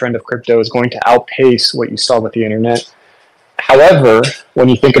adoption trend of crypto is going to outpace what you saw with the internet. However, when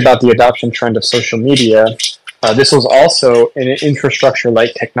you think about the adoption trend of social media, this was also an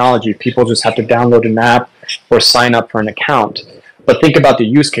infrastructure-like technology. People just have to download an app or sign up for an account. But think about the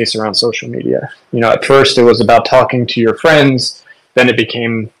use case around social media. At first it was about talking to your friends. Then it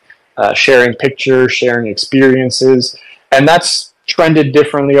became sharing pictures, sharing experiences. And that's trended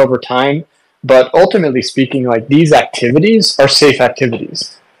differently over time. But ultimately speaking, like, these activities are safe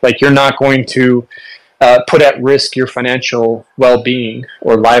activities. Like, you're not going to put at risk your financial well-being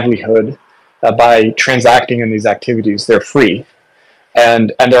or livelihood by transacting in these activities. They're free.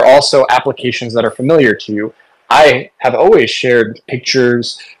 And they're also applications that are familiar to you. I have always shared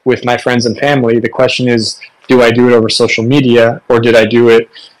pictures with my friends and family. The question is, do I do it over social media, or did I do it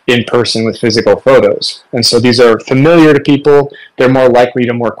in person with physical photos? And so these are familiar to people. They're more likely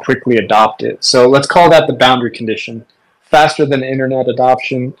to more quickly adopt it. So let's call that the boundary condition. Faster than internet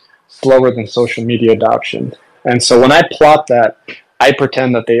adoption, slower than social media adoption. And so when I plot that, I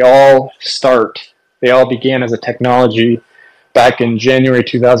pretend that they all began as a technology back in January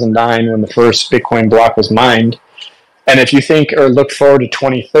 2009 when the first Bitcoin block was mined. And if you think or look forward to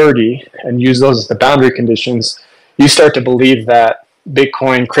 2030 and use those as the boundary conditions, you start to believe that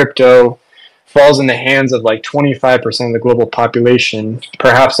Bitcoin crypto falls in the hands of like 25% of the global population,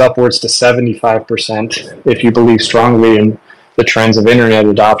 perhaps upwards to 75% if you believe strongly in the trends of internet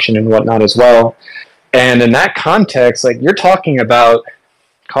adoption and whatnot as well. And in that context, like, you're talking about,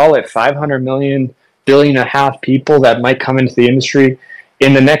 call it 500 million, billion and a half people that might come into the industry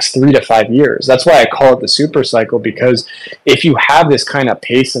in the next 3 to 5 years. That's why I call it the super cycle, because if you have this kind of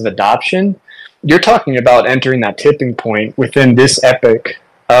pace of adoption, you're talking about entering that tipping point within this epoch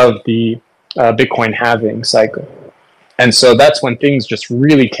of the Bitcoin halving cycle. And so that's when things just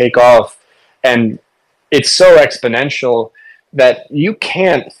really take off. And it's so exponential that you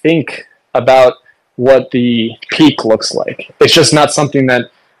can't think about what the peak looks like. It's just not something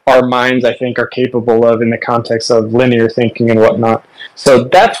that our minds, I think, are capable of in the context of linear thinking and whatnot. So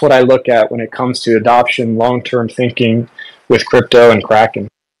that's what I look at when it comes to adoption, long-term thinking with crypto and Kraken.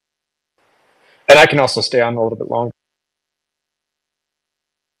 And I can also stay on a little bit longer.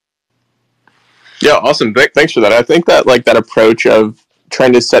 Yeah, awesome. Thanks for that. I think that, like, that approach of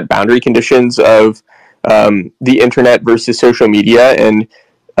trying to set boundary conditions of the internet versus social media and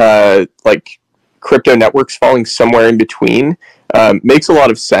like crypto networks falling somewhere in between makes a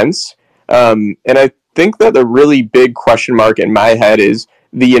lot of sense. And I think that the really big question mark in my head is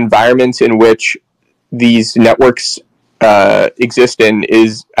the environment in which these networks exist in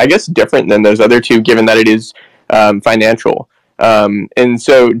is, I guess, different than those other two, given that it is financial. And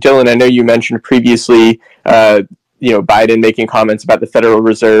so, Dylan, I know you mentioned previously, Biden making comments about the Federal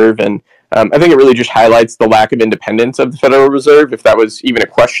Reserve, and I think it really just highlights the lack of independence of the Federal Reserve. If that was even a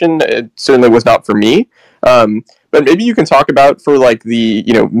question, it certainly was not for me. But maybe you can talk about, for like the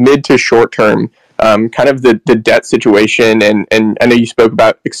mid to short term, kind of the debt situation, and I know you spoke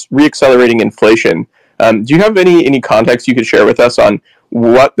about reaccelerating inflation. Do you have any context you could share with us on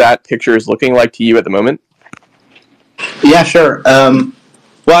what that picture is looking like to you at the moment? Yeah, sure. Well,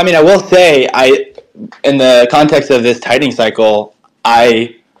 I mean, I will say, in the context of this tightening cycle,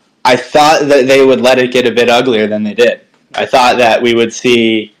 I thought that they would let it get a bit uglier than they did. I thought that we would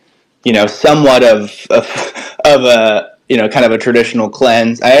see, somewhat of a, kind of a traditional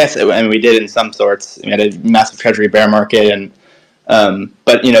cleanse. I guess, and we did in some sorts. We had a massive treasury bear market, and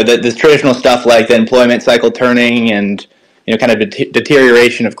but this traditional stuff like the employment cycle turning and kind of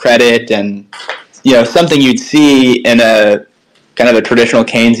deterioration of credit, and something you'd see in a kind of a traditional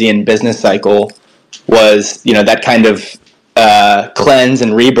Keynesian business cycle was that kind of cleanse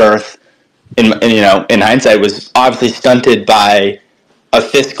and rebirth. In hindsight, was obviously stunted by a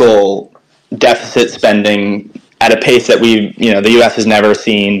fiscal deficit spending at a pace that the U.S. has never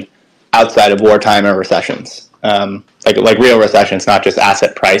seen outside of wartime or recessions, like real recessions, not just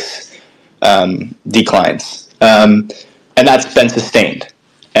asset price declines, and that's been sustained.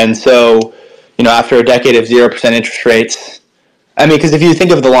 And so, after a decade of 0% interest rates, I mean, because if you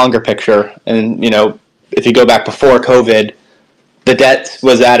think of the longer picture, and if you go back before COVID, the debt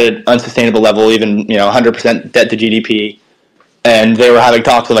was at an unsustainable level, even 100% debt to GDP, and they were having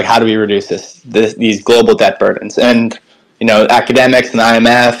talks of like, how do we reduce these global debt burdens? And academics and the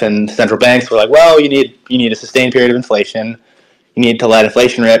IMF and central banks were like, well, you need a sustained period of inflation. You need to let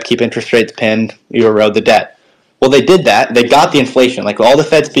inflation rip, keep interest rates pinned, you erode the debt. Well, they did that. They got the inflation. Like, all the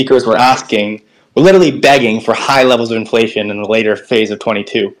Fed speakers were literally begging for high levels of inflation in the later phase of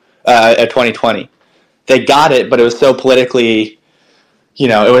 2020. They got it, but it was so politically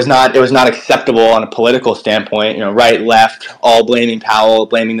it was not acceptable on a political standpoint. Right, left, all blaming Powell,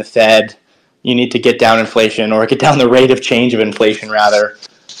 blaming the Fed. You need to get down inflation, or get down the rate of change of inflation, rather.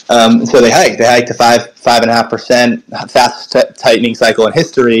 So they hiked. They hiked to 5.5%, fastest tightening cycle in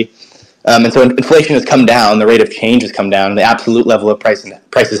history. And so inflation has come down. The rate of change has come down. The absolute level of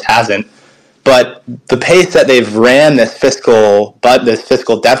prices hasn't. But the pace that they've ran this fiscal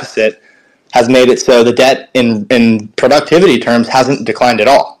deficit has made it so the debt in productivity terms hasn't declined at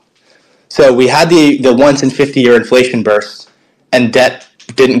all. So we had the once in 50-year inflation burst, and debt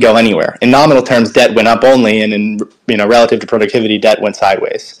didn't go anywhere. In nominal terms, debt went up only, and in relative to productivity, debt went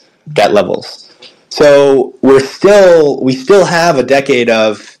sideways. Debt levels. So we still have a decade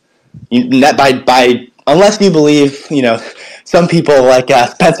of unless you believe some people like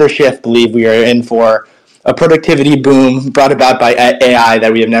Spencer Schiff believe we are in for a productivity boom brought about by AI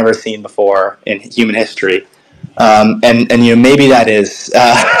that we have never seen before in human history. And maybe that is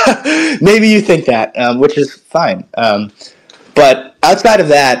maybe you think that, which is fine. But outside of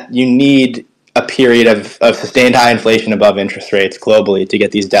that, you need a period of sustained high inflation above interest rates globally to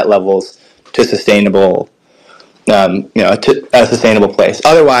get these debt levels to sustainable, to a sustainable place.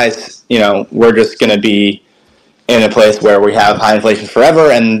 Otherwise, we're just going to be in a place where we have high inflation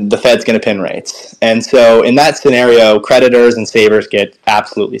forever, and the Fed's going to pin rates. And so, in that scenario, creditors and savers get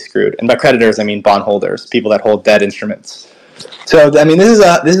absolutely screwed. And by creditors, I mean bondholders, people that hold debt instruments. So,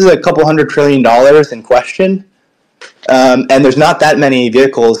 this is a couple $100 trillion in question. And there's not that many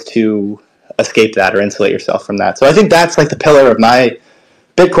vehicles to escape that or insulate yourself from that. So I think that's like the pillar of my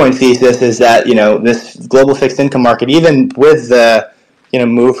Bitcoin thesis, is that this global fixed income market, even with the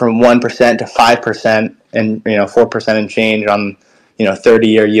move from 1% to 5% and 4% and change on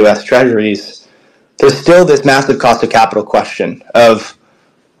 30-year U.S. Treasuries, there's still this massive cost of capital question of,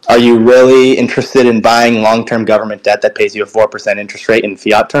 are you really interested in buying long-term government debt that pays you a 4% interest rate in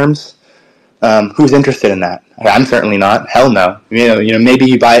fiat terms? Who's interested in that? I'm certainly not. Hell no. Maybe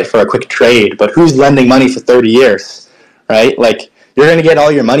you buy it for a quick trade, but who's lending money for 30 years, right? Like, you're going to get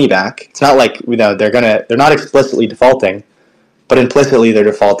all your money back. It's not like they're not explicitly defaulting, but implicitly they're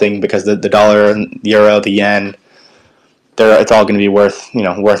defaulting because the dollar, the euro, the yen, it's all going to be worth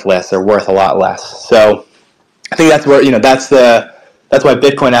less or worth a lot less. So I think that's where that's why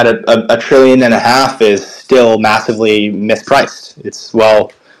Bitcoin at a $1.5 trillion is still massively mispriced.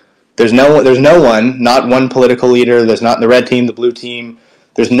 There's no one, not one political leader. There's not the red team, the blue team.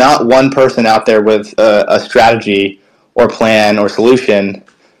 There's not one person out there with a strategy or plan or solution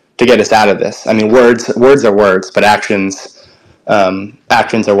to get us out of this. I mean, words are words, but actions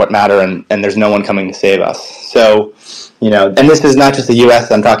are what matter, and there's no one coming to save us. So, and this is not just the U.S.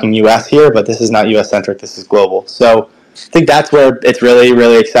 I'm talking U.S. here, but this is not U.S. centric. This is global. So I think that's where it's really,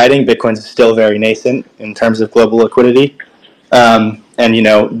 really exciting. Bitcoin's still very nascent in terms of global liquidity. And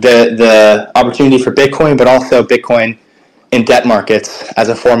the opportunity for Bitcoin, but also Bitcoin in debt markets as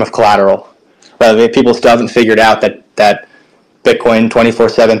a form of collateral. People still haven't figured out that Bitcoin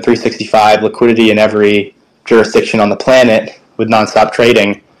 24/7, 365 liquidity in every jurisdiction on the planet with nonstop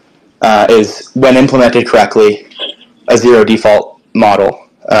trading is, when implemented correctly, a zero default model.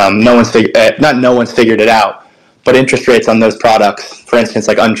 No one's figured it out, but interest rates on those products, for instance,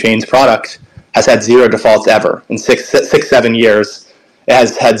 like Unchained's product, has had zero defaults ever in 7 years. It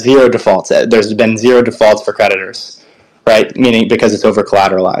has had zero defaults. There's been zero defaults for creditors, right? Meaning because it's over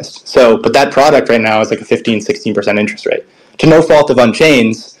collateralized. So, but that product right now is like a 15-16% interest rate, to no fault of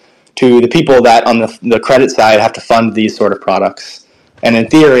Unchained's, to the people that on the credit side have to fund these sort of products. And in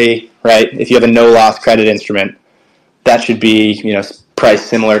theory, right, if you have a no-loss credit instrument, that should be priced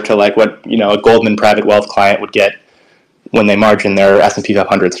similar to like what a Goldman private wealth client would get when they margin their S&P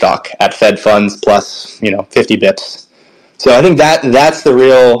 500 stock at Fed funds plus 50 bips. So I think that's the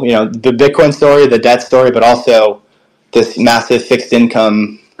real the Bitcoin story, the debt story, but also this massive fixed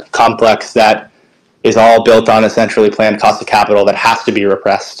income complex that is all built on a centrally planned cost of capital that has to be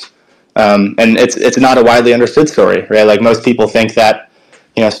repressed. And it's not a widely understood story, right? Like, most people think that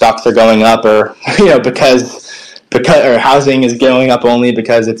stocks are going up or because or housing is going up only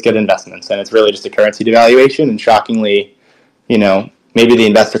because it's good investments, and it's really just a currency devaluation. And shockingly, maybe the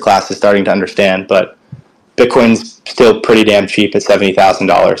investor class is starting to understand, but Bitcoin's still pretty damn cheap at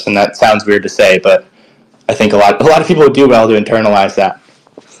 $70,000, and that sounds weird to say, but I think a lot of people would do well to internalize that.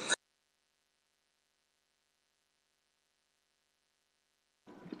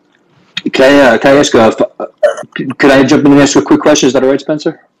 Can I ask could I jump in and ask a quick question? Is that all right,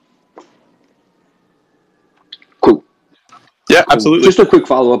 Spencer? Cool. Yeah, absolutely. Just a quick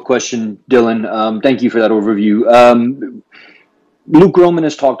follow-up question, Dylan. Thank you for that overview. Luke Groman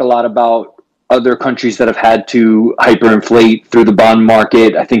has talked a lot about other countries that have had to hyperinflate through the bond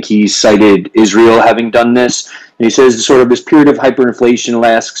market. I think he cited Israel having done this. And he says sort of this period of hyperinflation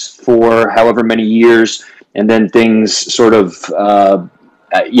lasts for however many years, and then things sort of,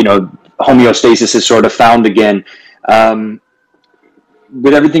 homeostasis is sort of found again.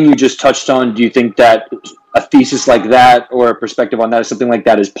 With everything you just touched on, do you think that a thesis like that or a perspective on that is something like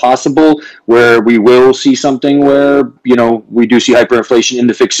that is possible, where we will see something where, we do see hyperinflation in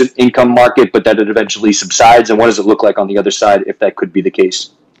the fixed income market, but that it eventually subsides? And what does it look like on the other side if that could be the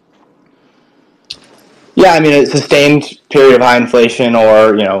case? Yeah, I mean, a sustained period of high inflation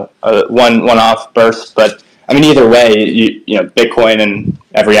or, a one-off burst. But, I mean, either way, Bitcoin and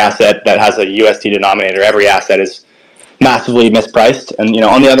every asset that has a USD denominator, every asset is massively mispriced. And,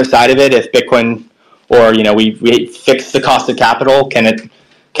 on the other side of it, if Bitcoin or, we fix the cost of capital, can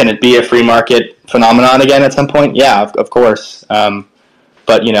it be a free market phenomenon again at some point? Yeah, of course.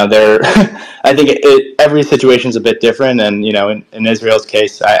 But, I think every situation is a bit different. And, in Israel's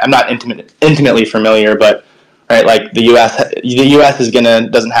case, I'm not intimately familiar, but, right, like the U.S.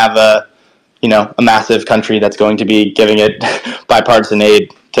 doesn't have a massive country that's going to be giving it bipartisan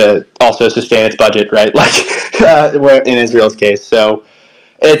aid to also sustain its budget, right? Like in Israel's case. So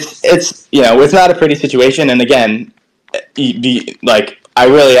it's not a pretty situation. And again, I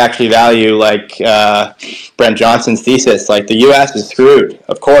really actually value Brent Johnson's thesis. Like, the U.S. is screwed,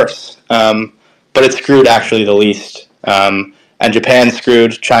 of course, but it's screwed actually the least. And Japan's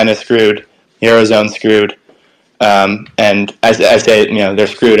screwed, China's screwed, Eurozone's screwed, and as I say, they're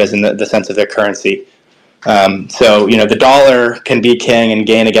screwed as in the sense of their currency. So the dollar can be king and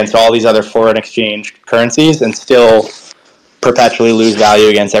gain against all these other foreign exchange currencies and still perpetually lose value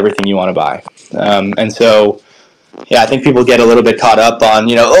against everything you want to buy. And so, yeah, I think people get a little bit caught up on,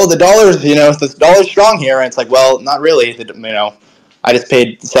 the dollar's strong here. And it's like, well, not really. I just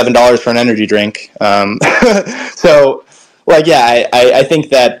paid $7 for an energy drink. So, I think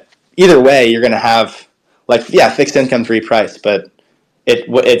that either way, you're going to have, fixed income's repriced, but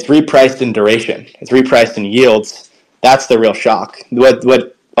it's repriced in duration. It's repriced in yields. That's the real shock. What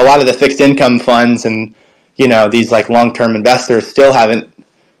a lot of the fixed income funds and, these long-term investors still haven't,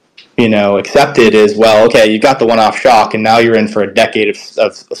 accepted is, well, okay, you got the one-off shock and now you're in for a decade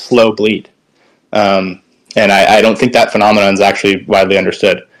of slow bleed. And I don't think that phenomenon is actually widely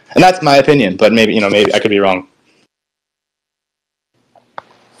understood. And that's my opinion, but maybe I could be wrong.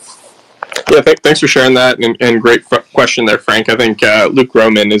 Yeah, thanks for sharing that, and great question there, Frank. I think Luke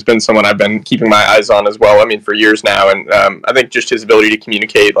Roman has been someone I've been keeping my eyes on as well. I mean, for years now, and I think just his ability to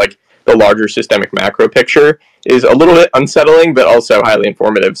communicate the larger systemic macro picture is a little bit unsettling, but also highly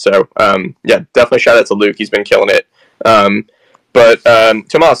informative. So, definitely shout out to Luke. He's been killing it. But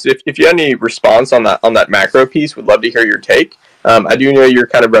Tomas, if you had any response on that macro piece, would love to hear your take. I do know you're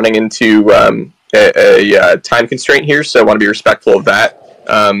kind of running into a time constraint here, so I want to be respectful of that.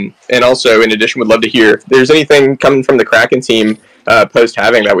 And also, in addition, would love to hear if there's anything coming from the Kraken team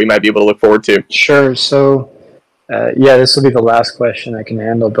post-halving that we might be able to look forward to. Sure. So, this will be the last question I can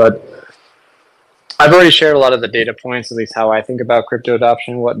handle, but I've already shared a lot of the data points, at least how I think about crypto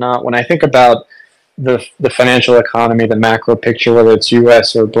adoption and whatnot. When I think about the financial economy, the macro picture, whether it's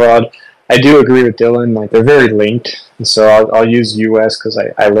U.S. or abroad, I do agree with Dylan. They're very linked, and so I'll use U.S. because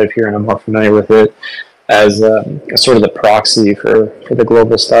I live here and I'm more familiar with it as sort of the proxy for the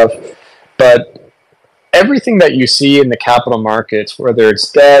global stuff. But everything that you see in the capital markets, whether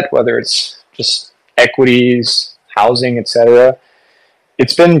it's debt, whether it's just equities, housing, etc.,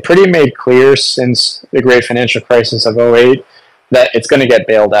 it's been pretty made clear since the great financial crisis of 2008 that it's going to get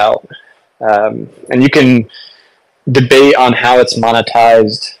bailed out. And you can debate on how it's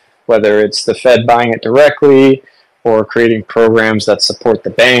monetized, whether it's the Fed buying it directly or creating programs that support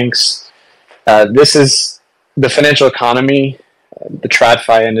the banks. This is the financial economy, the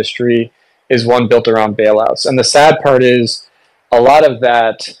TradFi industry, is one built around bailouts. And the sad part is a lot of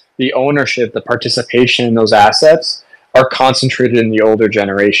that, the ownership, the participation in those assets are concentrated in the older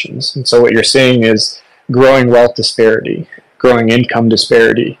generations. And so what you're seeing is growing wealth disparity, growing income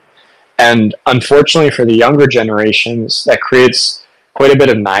disparity. And unfortunately for the younger generations, that creates quite a bit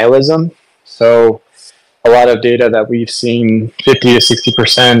of nihilism. So a lot of data that we've seen, 50 to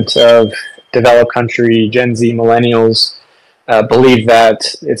 60% of developed country Gen Z millennials believe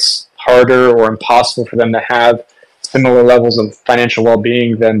that it's harder or impossible for them to have similar levels of financial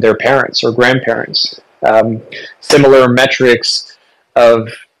well-being than their parents or grandparents. Similar metrics of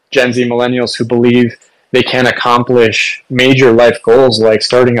Gen Z millennials who believe they can accomplish major life goals like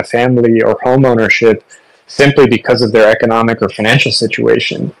starting a family or home ownership simply because of their economic or financial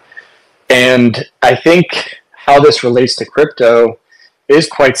situation. And I think how this relates to crypto is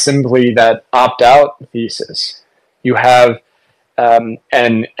quite simply that opt-out thesis. You have a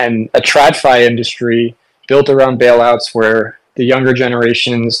TradFi industry built around bailouts where the younger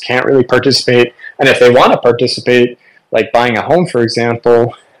generations can't really participate. And if they want to participate, like buying a home, for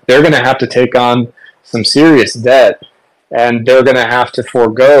example, they're going to have to take on some serious debt, and they're going to have to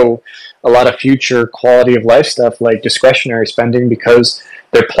forego a lot of future quality of life stuff like discretionary spending because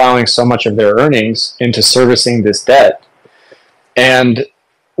they're plowing so much of their earnings into servicing this debt. And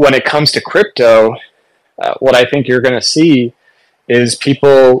when it comes to crypto, what I think you're going to see is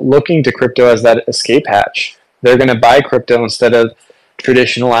people looking to crypto as that escape hatch. They're going to buy crypto instead of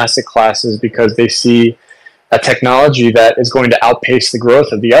traditional asset classes because they see a technology that is going to outpace the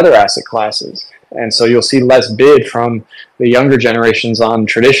growth of the other asset classes. And so you'll see less bid from the younger generations on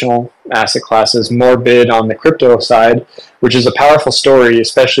traditional asset classes, more bid on the crypto side, which is a powerful story,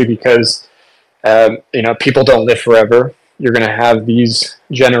 especially because people don't live forever. You're going to have these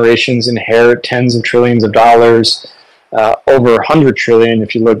generations inherit tens of trillions of dollars, over 100 trillion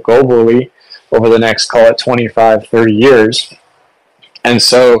if you look globally, over the next, call it 25, 30 years. And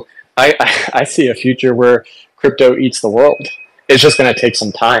so I see a future where crypto eats the world. It's just going to take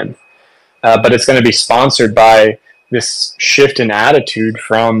some time. But it's going to be sponsored by this shift in attitude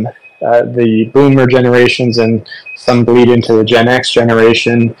from the boomer generations, and some bleed into the Gen X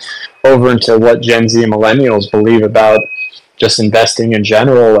generation, over into what Gen Z and millennials believe about just investing in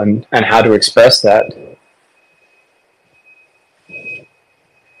general and how to express that.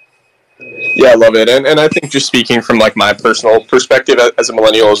 Yeah, I love it. And I think just speaking from like my personal perspective as a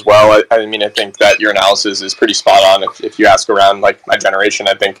millennial as well, I mean, I think that your analysis is pretty spot on. If you ask around like my generation,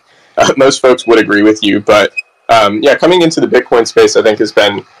 I think most folks would agree with you. But coming into the Bitcoin space, I think has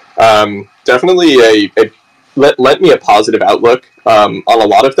been definitely lent me a positive outlook on a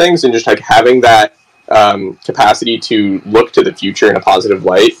lot of things, and just like having that capacity to look to the future in a positive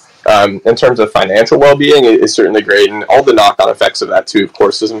light. In terms of financial well-being, is certainly great, and all the knock-on effects of that too, of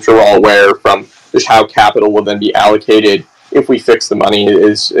course, as I'm sure we're all aware, from just how capital will then be allocated if we fix the money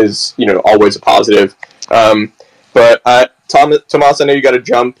is always a positive. But Tomas, I know you got to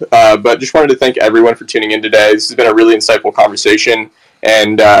jump, but just wanted to thank everyone for tuning in today. This has been a really insightful conversation,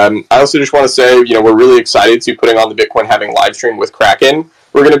 and I also just want to say, we're really excited to be putting on the Bitcoin Halving live stream with Kraken.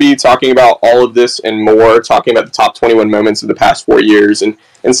 We're going to be talking about all of this and more, talking about the top 21 moments of the past 4 years, and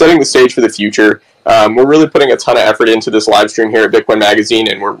setting the stage for the future. We're really putting a ton of effort into this live stream here at Bitcoin Magazine,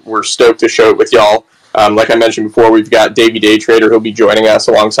 and we're stoked to show it with y'all. Like I mentioned before, we've got Davey Daytrader who'll be joining us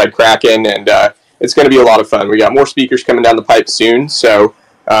alongside Kraken, and it's going to be a lot of fun. We got more speakers coming down the pipe soon, so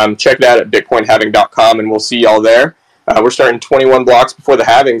check it out at bitcoinhalving.com, and we'll see y'all there. We're starting 21 blocks before the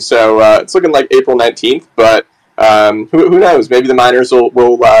halving, so it's looking like April 19th, but who knows? Maybe the miners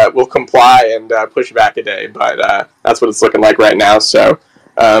will comply and push back a day, but that's what it's looking like right now. So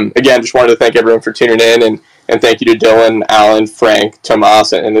again, just wanted to thank everyone for tuning in, and thank you to Dylan, Alan, Frank,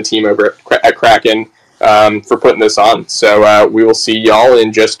 Tomas, and the team over at Kraken for putting this on. So we will see y'all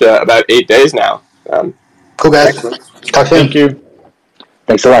in just about 8 days now. Cool, guys. Talk soon. Thank you.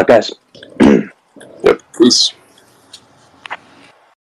 Thanks a lot, guys. Yep. Peace.